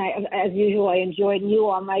 and I, as usual, I enjoyed you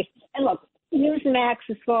on my. And look, Newsmax,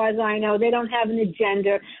 as far as I know, they don't have an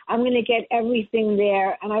agenda. I'm going to get everything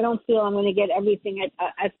there, and I don't feel I'm going to get everything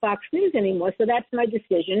at Fox News anymore. So that's my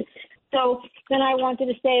decision. So then I wanted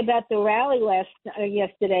to say about the rally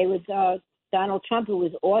yesterday with Donald Trump. It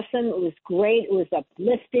was awesome. It was great. It was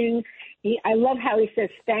uplifting. I love how he says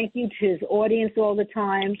thank you to his audience all the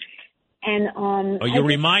time. And you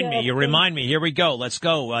remind me. Here we go. Let's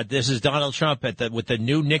go. This is Donald Trump with the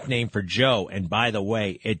new nickname for Joe. And by the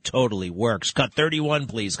way, it totally works. Cut 31,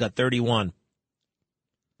 please. Cut 31.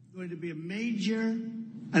 Going to be a major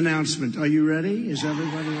announcement. Are you ready? Is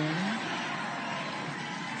everybody ready?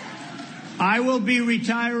 I will be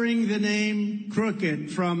retiring the name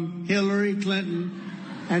Crooked from Hillary Clinton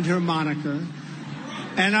and her moniker.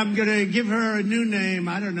 And I'm going to give her a new name.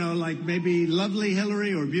 I don't know, like maybe Lovely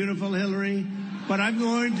Hillary or Beautiful Hillary. But I'm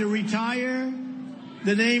going to retire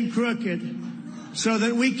the name Crooked so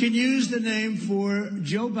that we can use the name for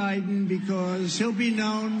Joe Biden because he'll be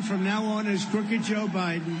known from now on as Crooked Joe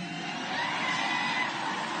Biden.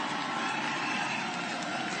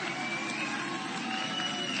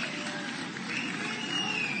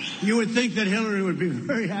 You would think that Hillary would be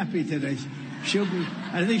very happy today.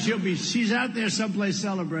 She's out there someplace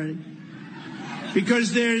celebrating.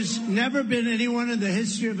 Because there's never been anyone in the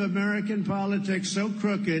history of American politics so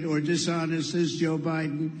crooked or dishonest as Joe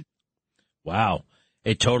Biden. Wow.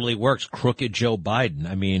 It totally works. Crooked Joe Biden.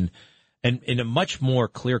 I mean, and in a much more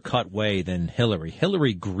clear-cut way than Hillary.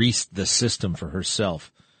 Hillary greased the system for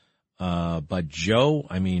herself. But Joe,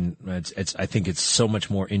 I mean, I think it's so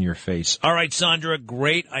much more in your face. All right, Sandra,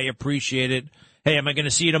 great. I appreciate it. Hey, am I going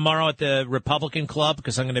to see you tomorrow at the Republican Club?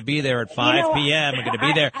 Because I'm going to be there at 5 p.m. I'm going to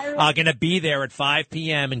be there. I'm going to be there at 5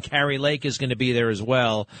 p.m. and Carrie Lake is going to be there as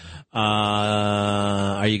well.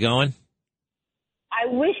 Are you going? I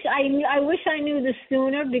wish I knew this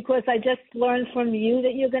sooner because I just learned from you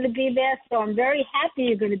that you're going to be there. So I'm very happy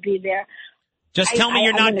you're going to be there. Just tell me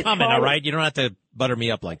you're not coming, all right? You don't have to butter me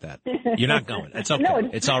up like that. You're not going. It's okay. No,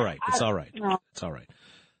 it's all right. It's all right. No. It's all right.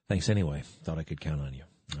 Thanks anyway. Thought I could count on you.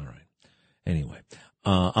 All right. Anyway,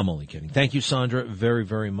 I'm only kidding. Thank you, Sandra, very,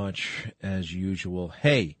 very much as usual.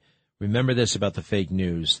 Hey, remember this about the fake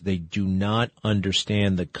news. They do not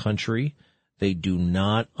understand the country. They do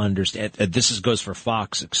not understand. This goes for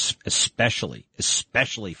Fox, especially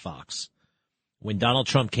Fox. When Donald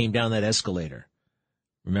Trump came down that escalator,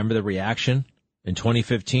 remember the reaction in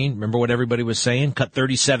 2015? Remember what everybody was saying? Cut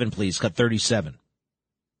 37, please. Cut 37.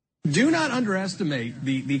 Do not underestimate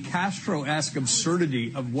the Castro-esque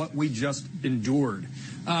absurdity of what we just endured.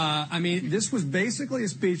 I mean, this was basically a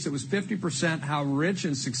speech that was 50% how rich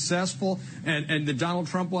and successful and that Donald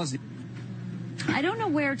Trump was. I don't know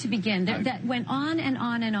where to begin. That went on and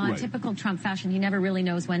on and on. Right. Typical Trump fashion. He never really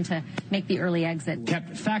knows when to make the early exit.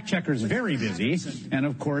 Kept fact checkers very busy and,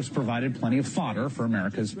 of course, provided plenty of fodder for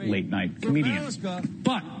America's late-night comedians.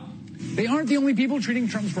 But they aren't the only people treating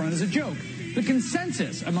Trump's run as a joke. The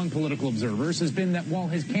consensus among political observers has been that while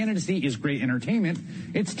his candidacy is great entertainment,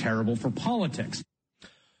 it's terrible for politics.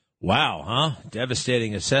 Wow, huh?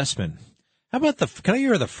 Devastating assessment. How about can I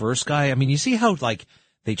hear the first guy? I mean, you see how, like,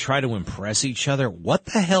 they try to impress each other? What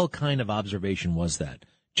the hell kind of observation was that?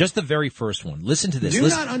 Just the very first one. Listen to this.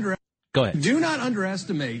 Go ahead. Do not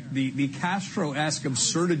underestimate the Castro-esque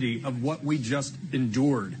absurdity of what we just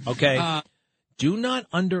endured. Okay. Do not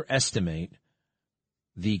underestimate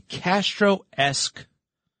the Castro-esque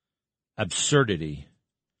absurdity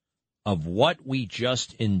of what we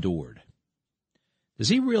just endured. Does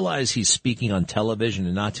he realize he's speaking on television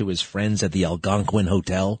and not to his friends at the Algonquin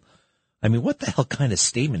Hotel? I mean, what the hell kind of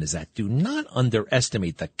statement is that? Do not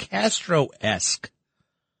underestimate the Castro-esque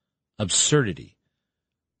absurdity.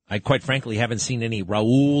 I quite frankly haven't seen any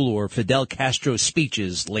Raul or Fidel Castro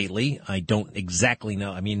speeches lately. I don't exactly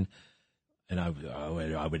know. I mean, and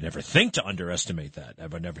I would never think to underestimate that. I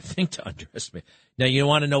would never think to underestimate. Now, you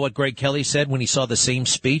want to know what Greg Kelly said when he saw the same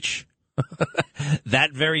speech?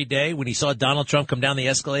 That very day when he saw Donald Trump come down the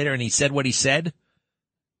escalator and he said what he said?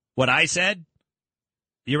 What I said?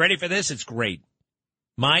 You ready for this? It's great.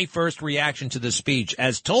 My first reaction to the speech,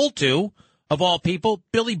 as told to, of all people,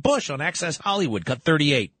 Billy Bush on Access Hollywood, cut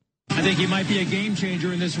 38. I think he might be a game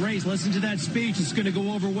changer in this race. Listen to that speech. It's going to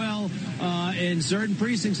go over well in certain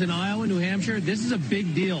precincts in Iowa, New Hampshire. This is a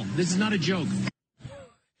big deal. This is not a joke.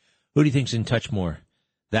 Who do you think's in touch more?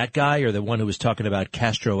 That guy or the one who was talking about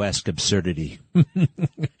Castro-esque absurdity?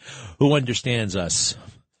 Who understands us?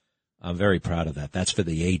 I'm very proud of that. That's for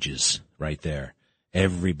the ages right there.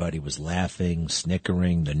 Everybody was laughing,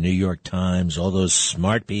 snickering, the New York Times, all those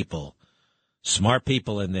smart people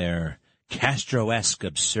in there. Castro-esque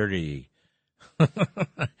absurdity.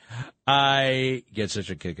 I get such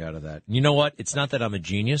a kick out of that. You know what? It's not that I'm a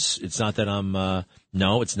genius. It's not that I'm,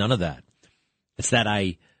 no, it's none of that. It's that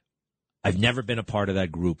I've never been a part of that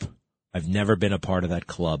group. I've never been a part of that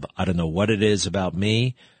club. I don't know what it is about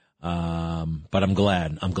me, but I'm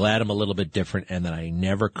glad. I'm glad I'm a little bit different and that I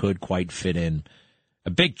never could quite fit in.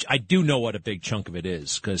 I do know what a big chunk of it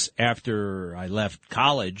is, because after I left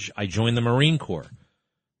college, I joined the Marine Corps.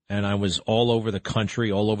 And I was all over the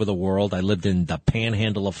country, all over the world. I lived in the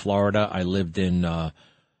panhandle of Florida. I lived in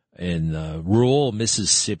rural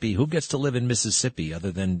Mississippi. Who gets to live in Mississippi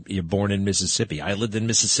other than you're born in Mississippi? I lived in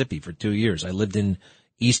Mississippi for 2 years. I lived in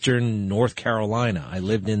eastern North Carolina. I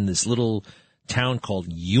lived in this little town called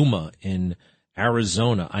Yuma in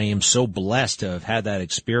Arizona. I am so blessed to have had that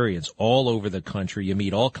experience all over the country. You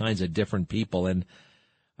meet all kinds of different people. And,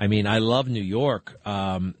 I mean, I love New York.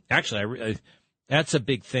 Actually, that's a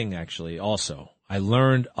big thing, actually, also. I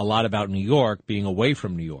learned a lot about New York being away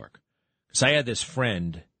from New York. Because I had this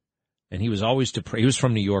friend, and he was always he was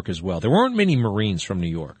from New York as well. There weren't many Marines from New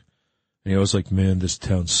York. And he was like, man, this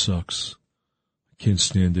town sucks. I can't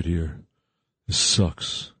stand it here. This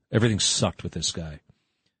sucks. Everything sucked with this guy.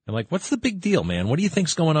 I'm like, what's the big deal, man? What do you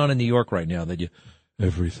think's going on in New York right now?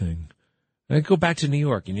 Everything. And I go back to New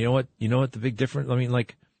York, and you know what the big difference? I mean,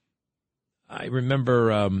 like, I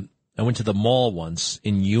remember I went to the mall once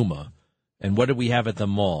in Yuma, and what did we have at the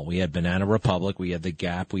mall? We had Banana Republic, we had the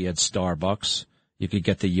Gap, we had Starbucks. You could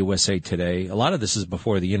get the USA Today. A lot of this is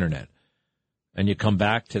before the internet. And you come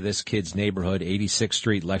back to this kid's neighborhood, 86th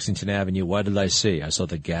Street, Lexington Avenue. What did I see? I saw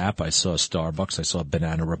the Gap, I saw Starbucks, I saw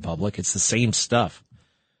Banana Republic. It's the same stuff.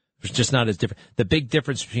 It's just not as different. The big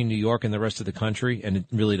difference between New York and the rest of the country, and it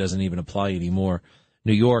really doesn't even apply anymore.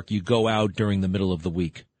 New York, you go out during the middle of the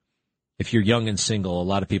week. If you're young and single, a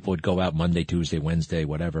lot of people would go out Monday, Tuesday, Wednesday,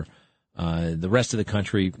 whatever. The rest of the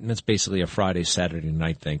country, that's basically a Friday, Saturday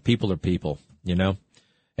night thing. People are people, you know?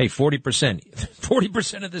 Hey,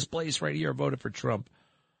 40% of this place right here voted for Trump.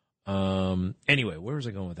 Anyway, where was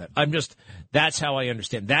I going with that? That's how I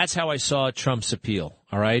understand. That's how I saw Trump's appeal,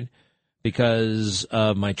 all right? Because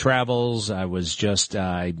of my travels, I was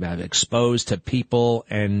I'm exposed to people,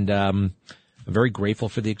 and I'm very grateful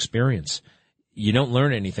for the experience. You don't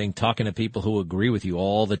learn anything talking to people who agree with you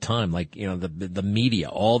all the time. Like, you know, the media,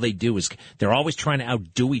 all they do is they're always trying to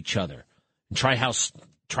outdo each other and try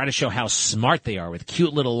to show how smart they are with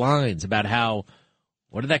cute little lines about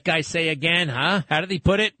what did that guy say again, huh? How did he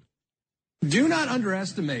put it? Do not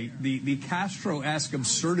underestimate the Castro-esque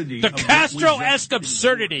absurdity. The Castro-esque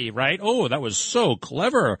absurdity, right? Oh, that was so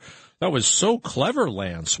clever. That was so clever,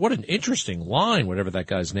 Lance. What an interesting line, whatever that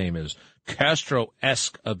guy's name is.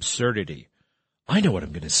 Castro-esque absurdity. I know what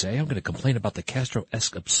I'm going to say. I'm going to complain about the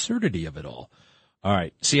Castro-esque absurdity of it all. All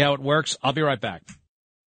right. See how it works? I'll be right back.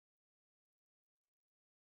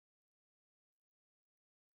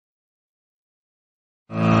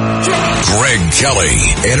 Greg Kelly,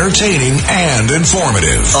 entertaining and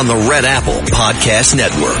informative on the Red Apple Podcast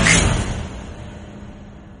Network.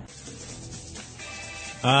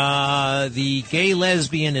 The gay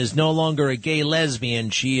lesbian is no longer a gay lesbian.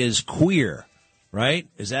 She is queer, right?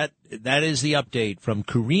 That is the update from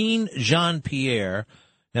Karine Jean-Pierre.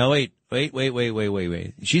 Now, wait.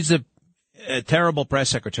 She's a terrible press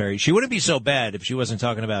secretary. She wouldn't be so bad if she wasn't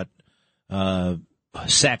talking about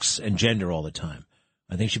sex and gender all the time.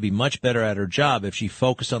 I think she'd be much better at her job if she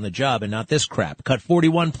focused on the job and not this crap. Cut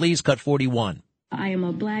 41, please. Cut 41. I am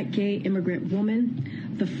a black gay immigrant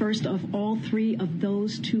woman, the first of all three of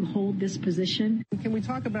those to hold this position. Can we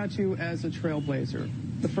talk about you as a trailblazer,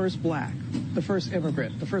 the first black, the first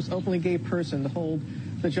immigrant, the first openly gay person to hold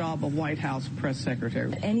the job of White House press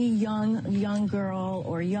secretary? Any young girl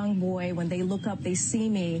or young boy, when they look up, they see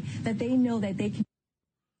me, that they know that they can.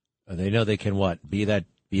 They know they can what? Be that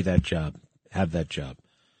job. Have that job.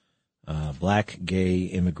 Black gay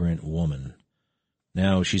immigrant woman.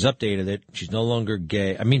 Now, she's updated it. She's no longer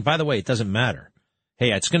gay. I mean, by the way, it doesn't matter.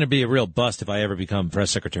 Hey, it's going to be a real bust if I ever become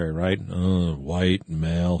press secretary, right? White,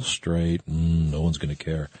 male, straight. No one's going to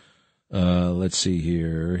care. Let's see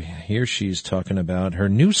here. Here she's talking about her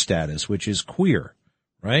new status, which is queer,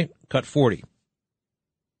 right? Cut 40.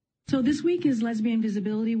 So this week is Lesbian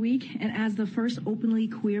Visibility Week, and as the first openly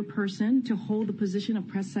queer person to hold the position of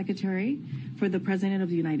press secretary for the President of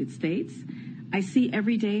the United States, I see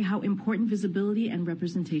every day how important visibility and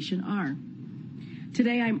representation are.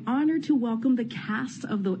 Today, I'm honored to welcome the cast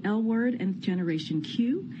of The L Word and Generation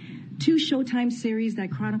Q, two Showtime series that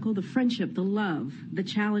chronicle the friendship, the love, the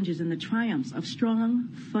challenges, and the triumphs of strong,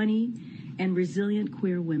 funny, and resilient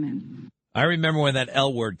queer women. I remember when that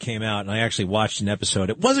L Word came out, and I actually watched an episode.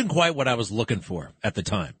 It wasn't quite what I was looking for at the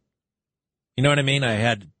time. You know what I mean? I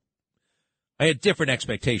had different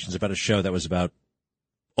expectations about a show that was about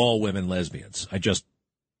all women lesbians.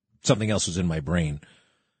 Something else was in my brain.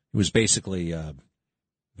 It was basically,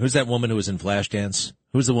 who's that woman who was in Flashdance?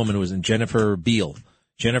 Who's the woman who was in Jennifer Beal?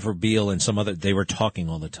 Jennifer Beal and some other, they were talking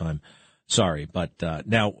all the time. Sorry, but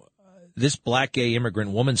now this black gay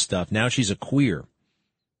immigrant woman stuff, now she's a queer.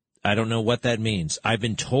 I don't know what that means. I've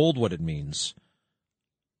been told what it means.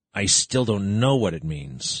 I still don't know what it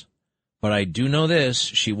means. But I do know this,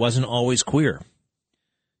 she wasn't always queer.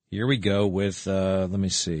 Here we go with, let me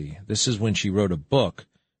see. This is when she wrote a book,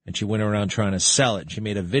 and she went around trying to sell it. She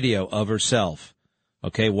made a video of herself,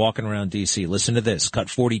 okay, walking around D.C. Listen to this,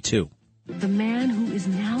 cut 42. The man who is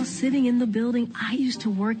now sitting in the building I used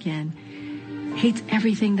to work in hates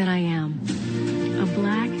everything that I am. A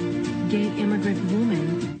black, gay immigrant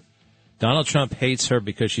woman. Donald Trump hates her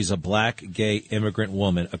because she's a black, gay immigrant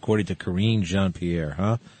woman, according to Karine Jean-Pierre,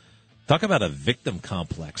 huh? Talk about a victim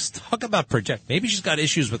complex. Talk about project. Maybe she's got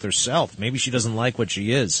issues with herself. Maybe she doesn't like what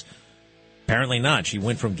she is. Apparently not. She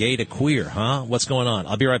went from gay to queer, huh? What's going on?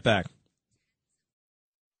 I'll be right back.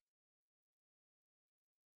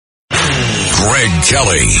 Greg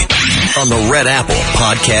Kelly on the Red Apple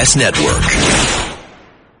Podcast Network.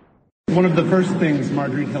 One of the first things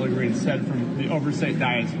Marjorie Taylor Greene said from the oversight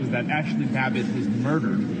dais was that Ashley Babbitt was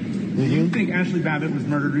murdered. Do you think Ashley Babbitt was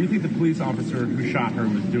murdered, or do you think the police officer who shot her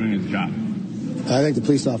was doing his job? I think the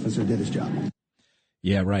police officer did his job.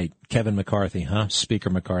 Yeah, right. Kevin McCarthy, huh? Speaker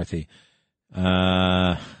McCarthy.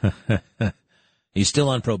 He's still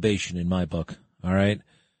on probation in my book, all right?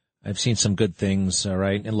 I've seen some good things, all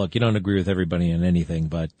right? And look, you don't agree with everybody on anything,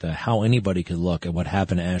 but how anybody could look at what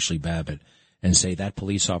happened to Ashley Babbitt and say that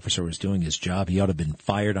police officer was doing his job, he ought to have been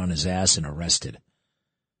fired on his ass and arrested.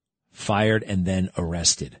 Fired and then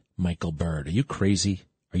arrested. Michael Byrd. Are you crazy?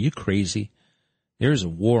 Are you crazy? There's a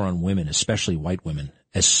war on women, especially white women.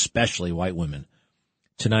 Especially white women.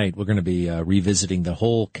 Tonight, we're going to be revisiting the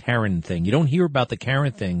whole Karen thing. You don't hear about the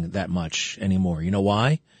Karen thing that much anymore. You know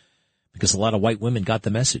why? Because a lot of white women got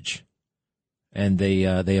the message. And they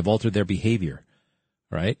have altered their behavior.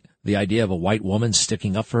 Right? The idea of a white woman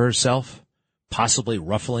sticking up for herself, possibly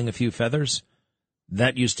ruffling a few feathers,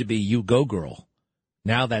 that used to be you go girl.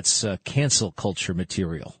 Now that's cancel culture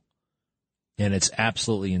material. And it's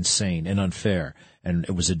absolutely insane and unfair. And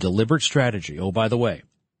it was a deliberate strategy, oh, by the way,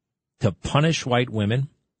 to punish white women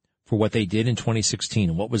for what they did in 2016.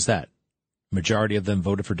 And what was that? Majority of them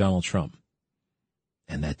voted for Donald Trump.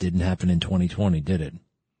 And that didn't happen in 2020, did it?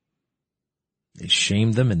 They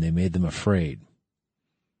shamed them and they made them afraid.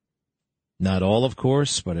 Not all, of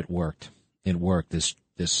course, but it worked. It worked. This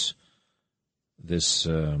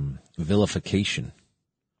vilification.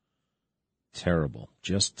 Terrible.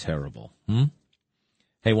 Just terrible.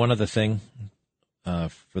 Hey, one other thing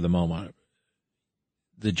for the moment.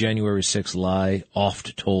 The January 6th lie,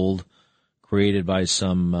 oft told, created by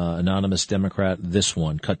some anonymous Democrat. This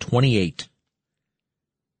one, cut 28.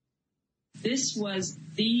 This was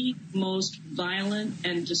the most violent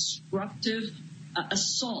and disruptive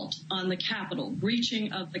assault on the Capitol,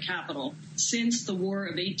 breaching of the Capitol, since the War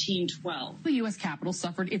of 1812. The U.S. Capitol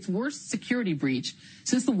suffered its worst security breach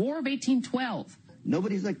since the War of 1812.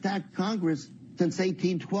 Nobody's attacked Congress since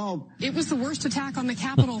 1812. It was the worst attack on the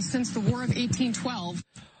Capitol since the War of 1812.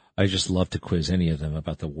 I just love to quiz any of them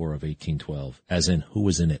about the War of 1812, as in who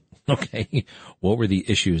was in it. Okay, what were the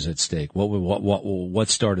issues at stake? What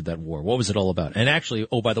started that war? What was it all about? And actually,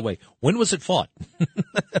 oh, by the way, when was it fought?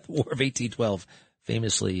 The War of 1812,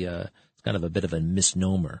 famously, it's kind of a bit of a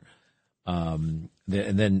misnomer. And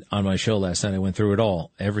then on my show last night, I went through it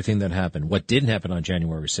all, everything that happened, what didn't happen on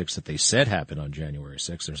January 6th that they said happened on January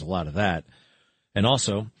 6th. There's a lot of that. And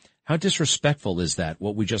also, how disrespectful is that,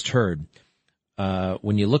 what we just heard?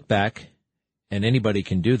 When you look back, and anybody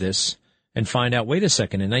can do this, and find out, wait a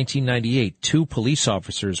second, in 1998, 2 police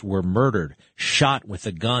officers were murdered, shot with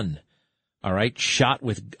a gun. All right, shot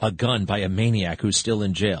with a gun by a maniac who's still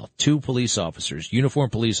in jail. 2 police officers,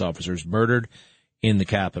 uniformed police officers, murdered in the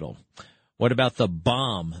Capitol. What about the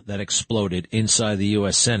bomb that exploded inside the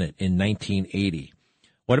U.S. Senate in 1980?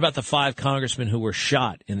 What about the 5 congressmen who were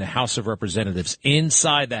shot in the House of Representatives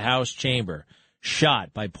inside the House chamber,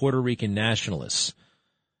 shot by Puerto Rican nationalists?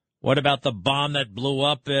 What about the bomb that blew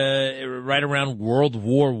up right around World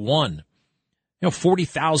War I?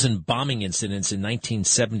 40,000 bombing incidents in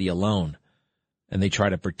 1970 alone. And they try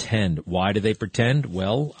to pretend. Why do they pretend?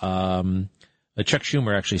 Well, Chuck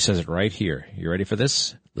Schumer actually says it right here. You ready for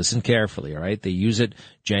this? Listen carefully, all right? They use it.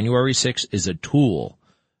 January 6th is a tool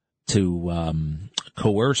to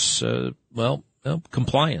coerce,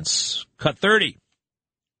 compliance. Cut 30.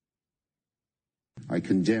 I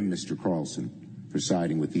condemn Mr. Carlson for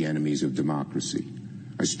siding with the enemies of democracy.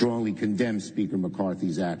 I strongly condemn Speaker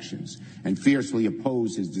McCarthy's actions and fiercely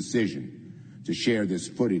oppose his decision to share this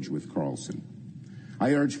footage with Carlson.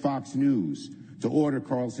 I urge Fox News to order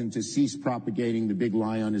Carlson to cease propagating the big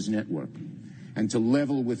lie on his network and to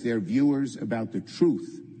level with their viewers about the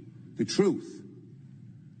truth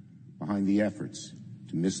behind the efforts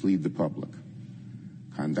to mislead the public.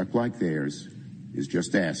 Conduct like theirs is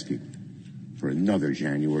just asking for another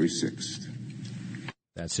January 6th.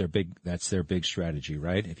 That's their big strategy,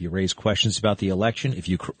 right? If you raise questions about the election, if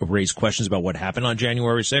you raise questions about what happened on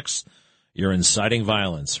January 6th, you're inciting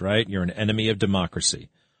violence, right? You're an enemy of democracy.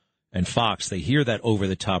 And Fox, they hear that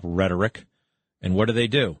over-the-top rhetoric, and what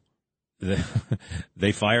do?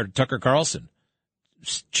 They fired Tucker Carlson.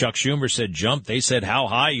 Chuck Schumer said jump. They said how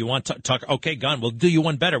high you want Tucker? Okay, gun. We'll do you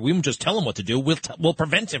one better. We won't just tell him what to do. We'll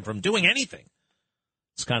prevent him from doing anything.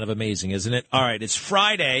 It's kind of amazing, isn't it? All right, it's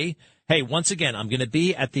Friday. Hey, once again, I'm going to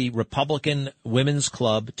be at the Republican Women's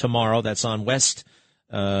Club tomorrow. That's on West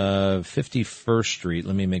 51st Street.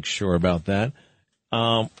 Let me make sure about that.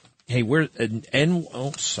 Hey,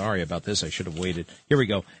 sorry about this. I should have waited. Here we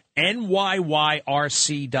go. NYYRC.com.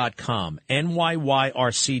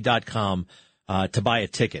 NYYRC.com to buy a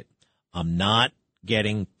ticket. I'm not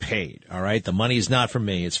getting paid, all right? The money is not for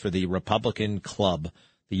me. It's for the Republican Club,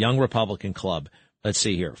 the Young Republican Club. Let's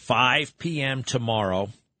see here. 5 p.m. tomorrow,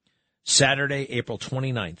 Saturday, April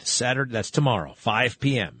 29th. Saturday, that's tomorrow, 5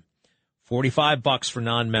 p.m. $45 for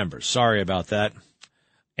non-members. Sorry about that.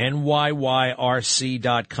 NYYRC.com,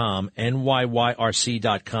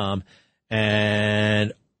 NYYRC.com.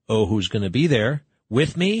 And, who's going to be there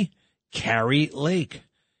with me? Kari Lake.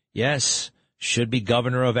 Yes, should be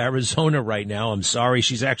governor of Arizona right now. I'm sorry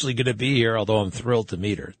she's actually going to be here, although I'm thrilled to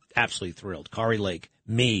meet her. Absolutely thrilled. Kari Lake,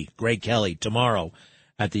 me, Greg Kelly, tomorrow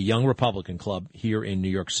at the Young Republican Club here in New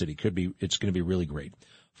York City. It's going to be really great.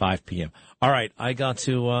 5 p.m. All right, I got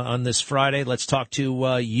to, on this Friday, let's talk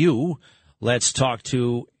to you. Let's talk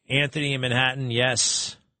to Anthony in Manhattan.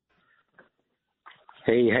 Yes.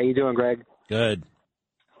 Hey, how you doing, Greg? Good.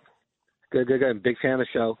 Good. Big fan of the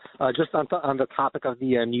show. Just on the topic of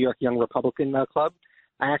the New York Young Republican Club,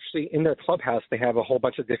 I actually, in their clubhouse, they have a whole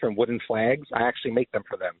bunch of different wooden flags. I actually make them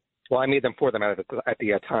for them. Well, I made them for them at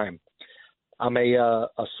the time. I'm a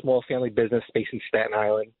small family business based in Staten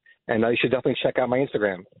Island, and you should definitely check out my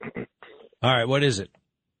Instagram. All right, what is it?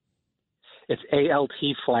 It's ALT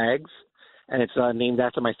Flags, and it's named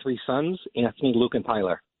after my 3 sons, Anthony, Luke, and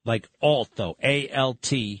Tyler. Like alt, though.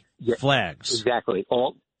 ALT flags. Exactly.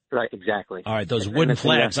 Alt. Right, exactly. All right, those wooden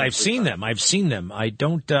flags. I've seen them. I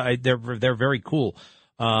don't. They're very cool.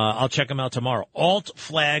 I'll check them out tomorrow. Alt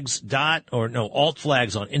Flags on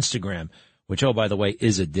Instagram, which, oh, by the way,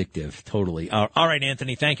 is addictive. Totally. All right,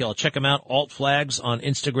 Anthony, thank you. I'll check them out. Alt Flags on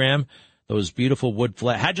Instagram. Those beautiful wood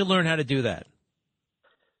flags. How'd you learn how to do that?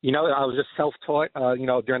 You know, I was just self-taught.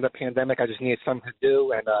 During the pandemic, I just needed something to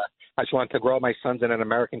do, and I just wanted to grow up my sons in an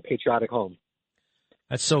American patriotic home.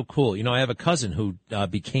 That's so cool. You know, I have a cousin who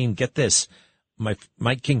became, get this,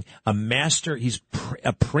 Mike King, a master. He's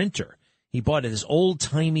a printer. He bought this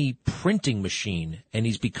old-timey printing machine, and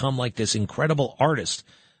he's become like this incredible artist.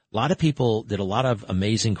 A lot of people did a lot of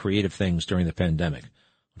amazing creative things during the pandemic.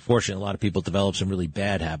 Unfortunately, a lot of people developed some really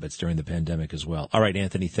bad habits during the pandemic as well. All right,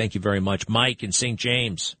 Anthony, thank you very much. Mike in St.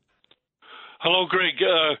 James. Hello, Greg.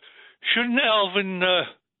 Shouldn't Alvin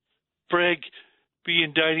Bragg be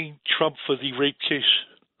indicting Trump for the rape case?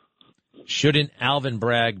 Shouldn't Alvin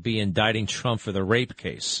Bragg be indicting Trump for the rape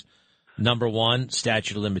case? Number one,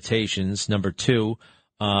 statute of limitations. Number two,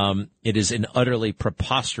 it is an utterly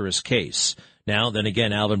preposterous case. Now, then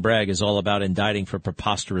again, Alvin Bragg is all about indicting for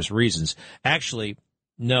preposterous reasons. Actually,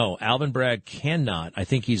 no, Alvin Bragg cannot. I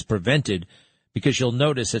think he's prevented because you'll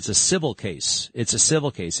notice it's a civil case. It's a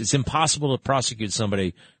civil case. It's impossible to prosecute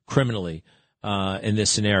somebody criminally in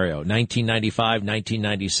this scenario. 1995,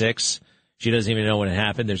 1996. She doesn't even know when it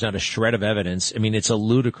happened. There's not a shred of evidence. I mean, it's a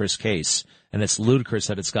ludicrous case, and it's ludicrous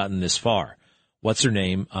that it's gotten this far. What's her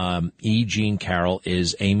name? E. Jean Carroll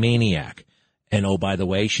is a maniac. And, oh, by the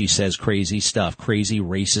way, she says crazy stuff, crazy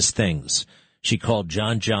racist things. She called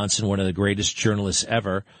John Johnson, one of the greatest journalists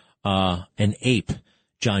ever, an ape.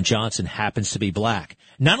 John Johnson happens to be black.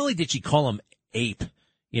 Not only did she call him ape,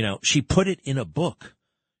 she put it in a book.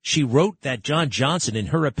 She wrote that John Johnson, in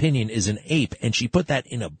her opinion, is an ape, and she put that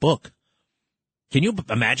in a book. Can you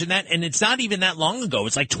imagine that? And it's not even that long ago.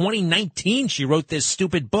 It's like 2019 she wrote this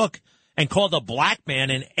stupid book and called a black man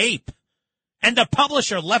an ape. And the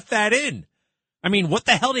publisher left that in. I mean, what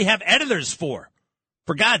the hell do you have editors for?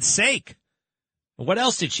 For God's sake. What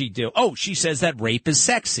else did she do? Oh, she says that rape is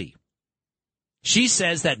sexy. She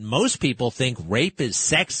says that most people think rape is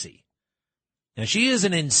sexy. Now, she is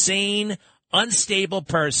an insane, unstable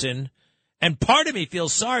person, and part of me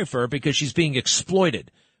feels sorry for her because she's being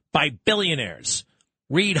exploited by billionaires.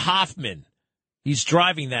 Reid Hoffman, he's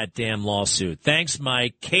driving that damn lawsuit. Thanks,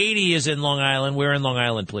 Mike. Katie is in Long Island. Where in Long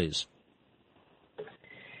Island, please?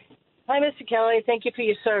 Hi, Mr. Kelly. Thank you for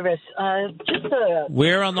your service.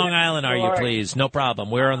 Where on Long Island are you, please? No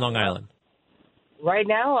problem. Where on Long Island? Right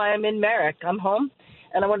now, I'm in Merrick. I'm home,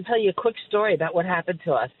 and I want to tell you a quick story about what happened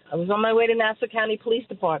to us. I was on my way to Nassau County Police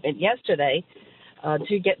Department yesterday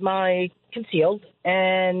to get my concealed,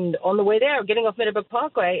 and on the way there, getting off Meadowbrook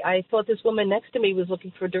Parkway, I thought this woman next to me was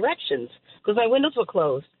looking for directions because my windows were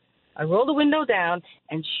closed. I rolled the window down,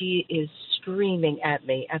 and she is screaming at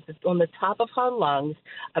me on the top of her lungs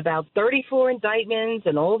about 34 indictments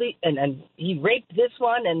and he raped this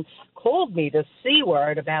one and called me the C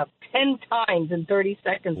word about 10 times in 30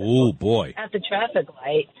 seconds. Oh, boy. At the traffic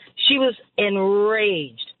light. She was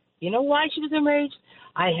enraged. You know why she was enraged?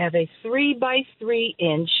 I have a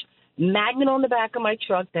 3x3-inch magnet on the back of my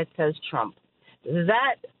truck that says Trump.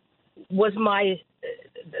 That was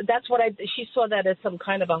she saw that as some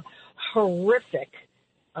kind of a horrific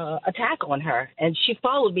attack on her. And she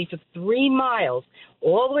followed me for 3 miles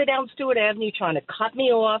all the way down Stewart Avenue trying to cut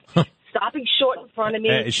me off, stopping short in front of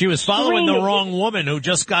me. She was following the wrong woman who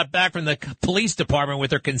just got back from the police department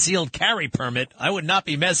with her concealed carry permit. I would not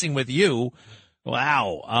be messing with you.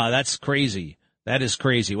 Wow, that's crazy. That is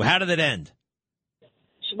crazy. Well, how did it end?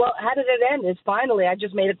 Well, how did it end? Is finally I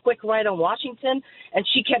just made a quick right on Washington, and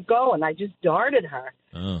she kept going. I just darted her.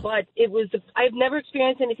 Oh. But I've never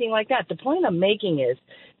experienced anything like that. The point I'm making is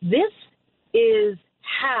this is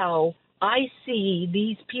how I see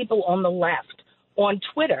these people on the left on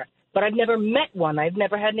Twitter, but I've never met one. I've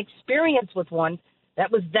never had an experience with one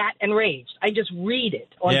that was that enraged. I just read it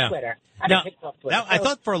on Twitter. I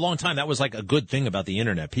thought for a long time that was like a good thing about the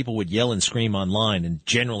Internet. People would yell and scream online and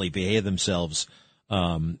generally behave themselves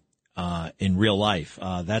in real life.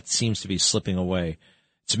 That seems to be slipping away.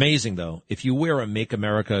 It's amazing, though. If you wear a Make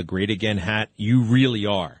America Great Again hat, you really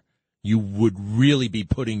are. You would really be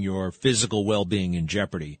putting your physical well-being in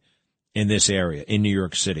jeopardy in this area, in New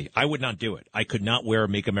York City. I would not do it. I could not wear a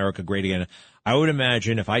Make America Great Again. I would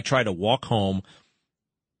imagine if I tried to walk home,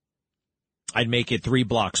 I'd make it 3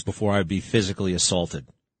 blocks before I'd be physically assaulted.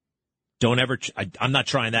 I'm not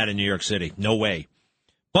trying that in New York City. No way.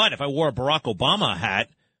 But if I wore a Barack Obama hat,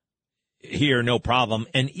 here, no problem.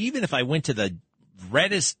 And even if I went to the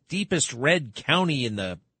reddest, deepest red county in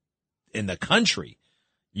the country,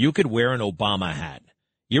 you could wear an Obama hat.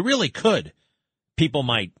 You really could. People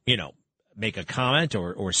might, make a comment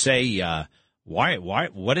or say, why,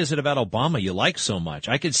 what is it about Obama you like so much?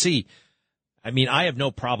 I could see. I mean, I have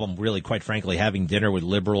no problem, really, quite frankly, having dinner with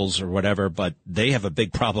liberals or whatever, but they have a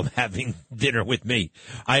big problem having dinner with me.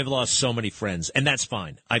 I have lost so many friends, and that's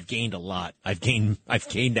fine. I've gained a lot. I've gained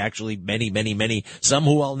actually many, many, many, some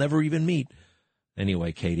who I'll never even meet.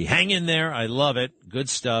 Anyway, Katie, hang in there. I love it. Good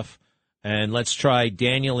stuff. And let's try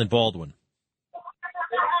Daniel in Baldwin.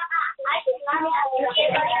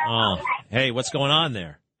 Oh, hey, what's going on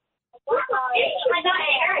there?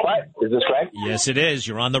 What? Is this Greg? Yes, it is.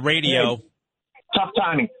 You're on the radio. Hey, tough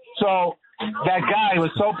timing. So that guy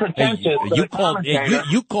was so pretentious. You called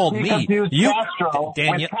me.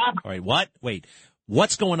 Daniel. All right, what? Wait.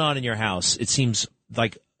 What's going on in your house? It seems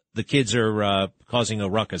like the kids are causing a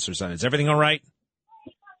ruckus or something. Is everything all right?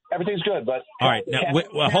 Everything's good, but... All right, now,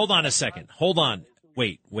 hold on a second. Hold on.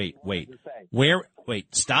 Wait.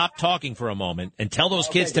 Stop talking for a moment and tell those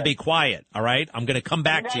kids to be quiet, all right? I'm going to come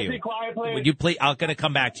back to you. Be quiet, please? Would you please? I'm going to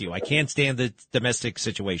come back to you. I can't stand the domestic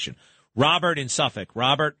situation. Robert in Suffolk.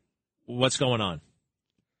 Robert, what's going on?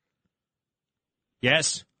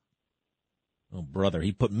 Yes? Oh, brother,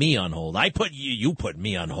 he put me on hold. You put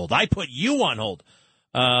me on hold. I put you on hold.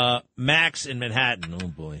 Max in Manhattan. Oh,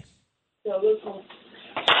 boy.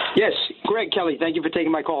 Yes, Greg Kelly, thank you for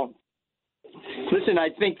taking my call. Listen, I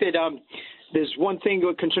think that there's one thing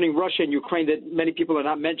concerning Russia and Ukraine that many people are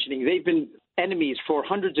not mentioning. They've been enemies for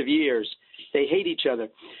hundreds of years. They hate each other.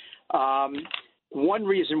 One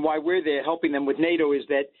reason why we're there helping them with NATO is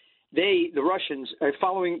that the Russians, are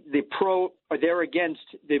following they're against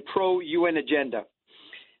the pro-UN agenda.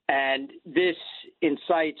 And this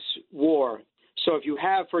incites war. So if you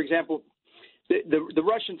have, for example, the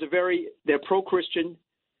Russians they're pro-Christian,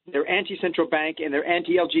 they're anti-central bank, and they're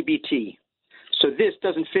anti-LGBT. So this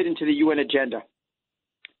doesn't fit into the UN agenda.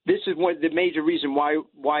 This is the major reason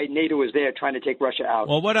why NATO is there, trying to take Russia out.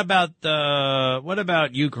 Well, what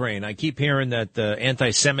about Ukraine? I keep hearing that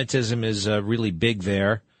anti-Semitism is really big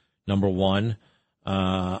there. Number one.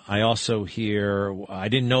 I also hear I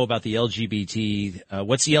didn't know about the LGBT.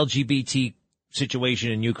 What's the LGBT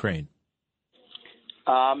situation in Ukraine?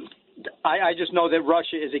 I just know that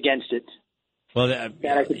Russia is against it. Well, that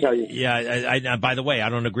I can tell you. Yeah. I by the way, I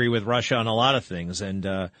don't agree with Russia on a lot of things, and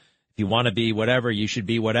if you want to be whatever, you should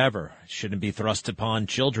be whatever. It shouldn't be thrust upon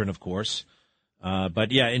children, of course.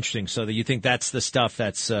 But yeah, interesting. So you think that's the stuff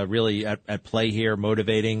that's really at play here,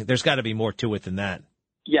 motivating? There's got to be more to it than that.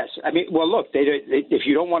 Yes. I mean, well, look, if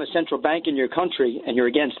you don't want a central bank in your country and you're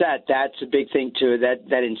against that, that's a big thing too.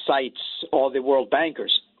 That incites all the world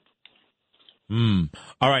bankers.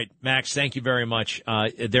 All right, Max, thank you very much.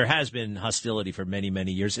 There has been hostility for many,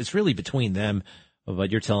 many years. It's really between them, but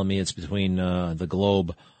you're telling me it's between the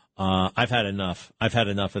globe. I've had enough. I've had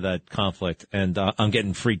enough of that conflict, and I'm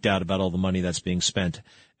getting freaked out about all the money that's being spent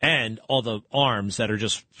and all the arms that are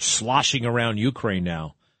just sloshing around Ukraine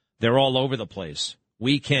now. They're all over the place.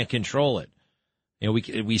 We can't control it.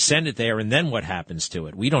 We send it there, and then what happens to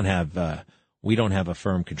it? We don't have a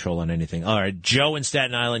firm control on anything. All right, Joe in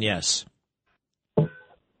Staten Island, yes.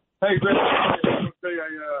 Hey, Greg,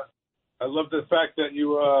 I love the fact that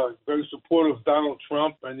you are very supportive of Donald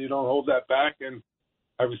Trump and you don't hold that back, and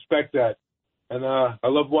I respect that. And I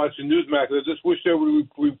love watching Newsmax. I just wish there we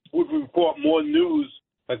would report more news,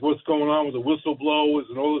 like what's going on with the whistleblowers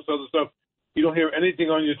and all this other stuff. You don't hear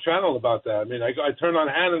anything on your channel about that. I mean, I turn on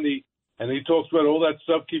Hannity, and he talks about all that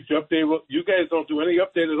stuff, keeps you updated. You guys don't do any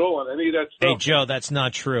update at all on any of that stuff. Hey, Joe, that's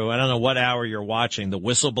not true. I don't know what hour you're watching. The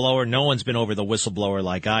whistleblower, no one's been over the whistleblower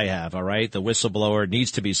like I have, all right? The whistleblower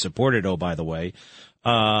needs to be supported, oh, by the way.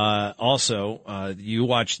 Also, you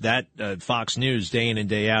watch that Fox News day in and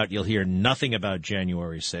day out, you'll hear nothing about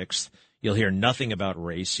January 6th. You'll hear nothing about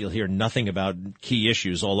race. You'll hear nothing about key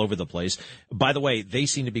issues all over the place. By the way, they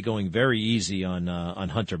seem to be going very easy on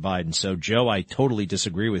Hunter Biden. So, Joe, I totally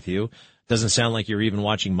disagree with you. Doesn't sound like you're even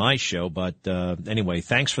watching my show, but anyway,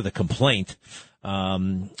 thanks for the complaint.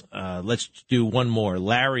 Let's do one more.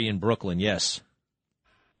 Larry in Brooklyn, yes.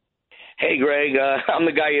 Hey, Greg, I'm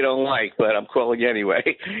the guy you don't like, but I'm calling anyway.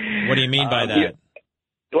 What do you mean by that?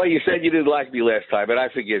 Well, you said you didn't like me last time, but I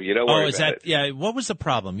forgive you. Don't worry about it. Yeah, what was the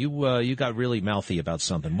problem? You got really mouthy about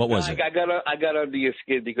something. What was it? I got under your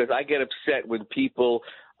skin because I get upset when people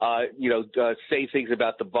say things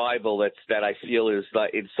about the Bible that I feel is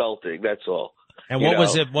insulting. That's all. And what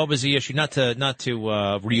was it? What was the issue? Not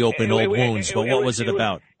to reopen old wounds, but what was it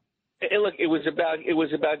about? Look, it was about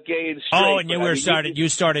gay and straight. Oh, and you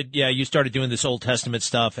started doing this Old Testament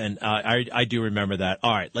stuff, and I do remember that.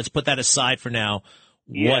 All right, let's put that aside for now.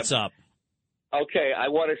 Yeah. What's up? Okay, I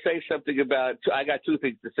want to say something about. I got two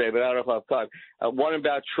things to say, but I don't know if I have time. One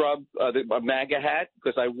about Trump, the MAGA hat,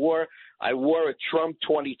 because I wore a Trump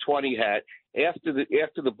 2020 hat after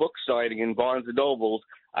the book signing in Barnes and Nobles.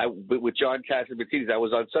 With John Catsimatidis, I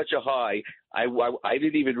was on such a high. I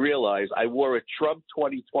didn't even realize I wore a Trump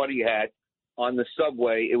 2020 hat on the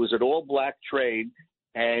subway. It was an all black train,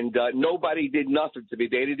 and nobody did nothing to me.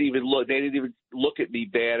 They didn't even look at me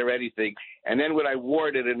bad or anything. And then when I wore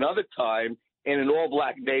it at another time in an all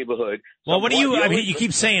black neighborhood. Well, what do you? I mean, you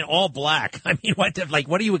keep saying all black. I mean, what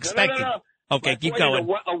are you expecting? No. Okay, keep going.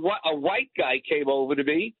 A white guy came over to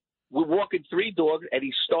me. We're walking three dogs, and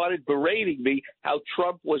he started berating me how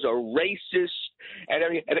Trump was a racist, and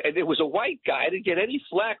it was a white guy. I didn't get any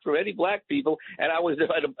flack from any black people, and I was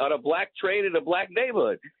on a black train in a black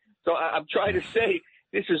neighborhood. So I'm trying to say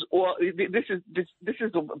this is a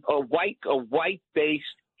white based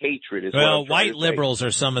hatred. Well, white liberals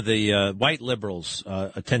are some of the white liberals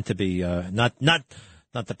tend to be not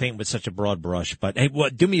to paint with such a broad brush, but hey,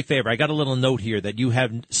 do me a favor. I got a little note here that you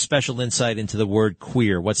have special insight into the word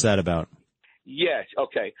queer. What's that about? Yes.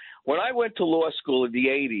 Okay. When I went to law school in the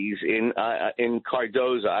 80s in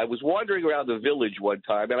Cardozo, I was wandering around the village one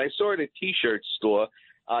time, and I saw at a T-shirt store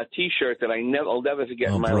a T-shirt that I'll never forget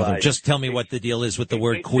in my life. Just tell me what the deal is with the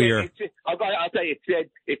word queer. I'll tell you.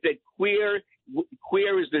 It said queer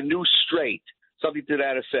is the new straight, something to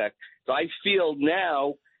that effect. So I feel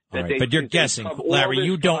now. All right, but you're guessing, Larry.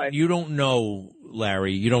 You don't know,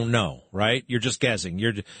 Larry. You don't know, right? You're just guessing.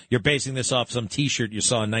 You're basing this off some T-shirt you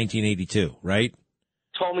saw in 1982, right?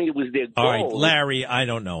 Told me it was their goal. All right, Larry. I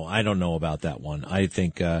don't know. I don't know about that one. I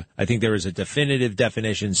think there is a definitive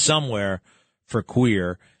definition somewhere for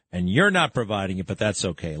queer, and you're not providing it, but that's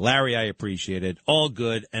okay, Larry. I appreciate it. All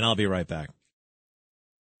good, and I'll be right back.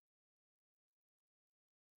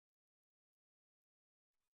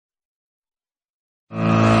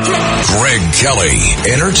 Greg Kelly,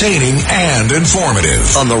 entertaining and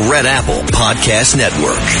informative on the Red Apple Podcast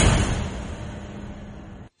Network.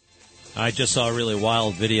 I just saw a really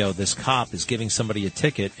wild video. This cop is giving somebody a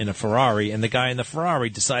ticket in a Ferrari, and the guy in the Ferrari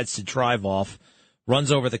decides to drive off,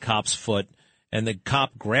 runs over the cop's foot, and the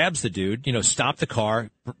cop grabs the dude, stop the car,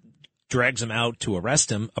 drags him out to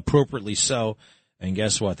arrest him, appropriately so. And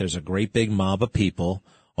guess what? There's a great big mob of people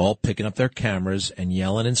all picking up their cameras and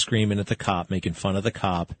yelling and screaming at the cop, making fun of the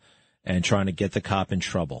cop, and trying to get the cop in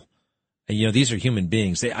trouble. And, these are human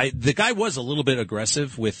beings. The guy was a little bit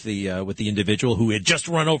aggressive with the individual who had just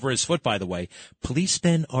run over his foot, by the way.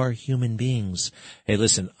 Policemen are human beings. Hey,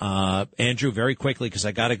 listen, Andrew, very quickly, because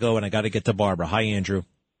I got to go and I got to get to Barbara. Hi, Andrew.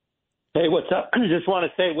 Hey, what's up? I just want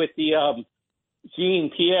to say with the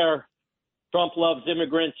Jean-Pierre, Trump loves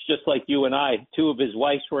immigrants just like you and I. Two of his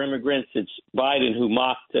wives were immigrants. It's Biden who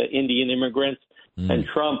mocked Indian immigrants. And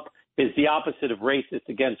Trump is the opposite of racist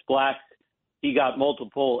against blacks. He got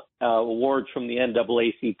multiple awards from the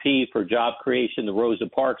NAACP for job creation, the Rosa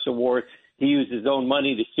Parks Award. He used his own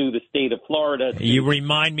money to sue the state of Florida. You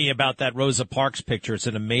remind me about that Rosa Parks picture. It's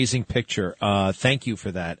an amazing picture. Thank you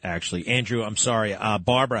for that, actually. Andrew, I'm sorry.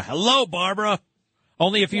 Barbara. Hello, Barbara.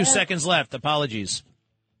 Only a few seconds left. Apologies.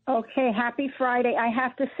 Okay, happy Friday. I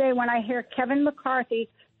have to say, when I hear Kevin McCarthy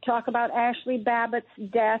talk about Ashley Babbitt's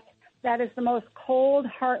death, that is the most cold,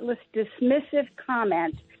 heartless, dismissive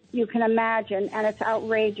comment you can imagine, and it's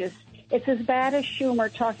outrageous. It's as bad as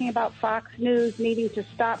Schumer talking about Fox News needing to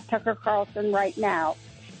stop Tucker Carlson right now.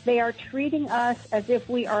 They are treating us as if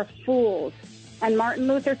we are fools. And Martin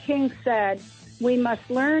Luther King said, we must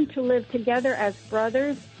learn to live together as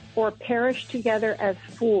brothers or perish together as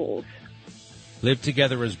fools. Live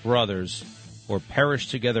together as brothers or perish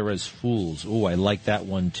together as fools. Ooh, I like that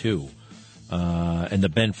one, too. And the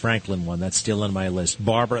Ben Franklin one, that's still on my list.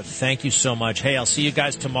 Barbara, thank you so much. Hey, I'll see you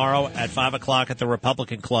guys tomorrow at 5 o'clock at the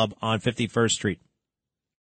Republican Club on 51st Street.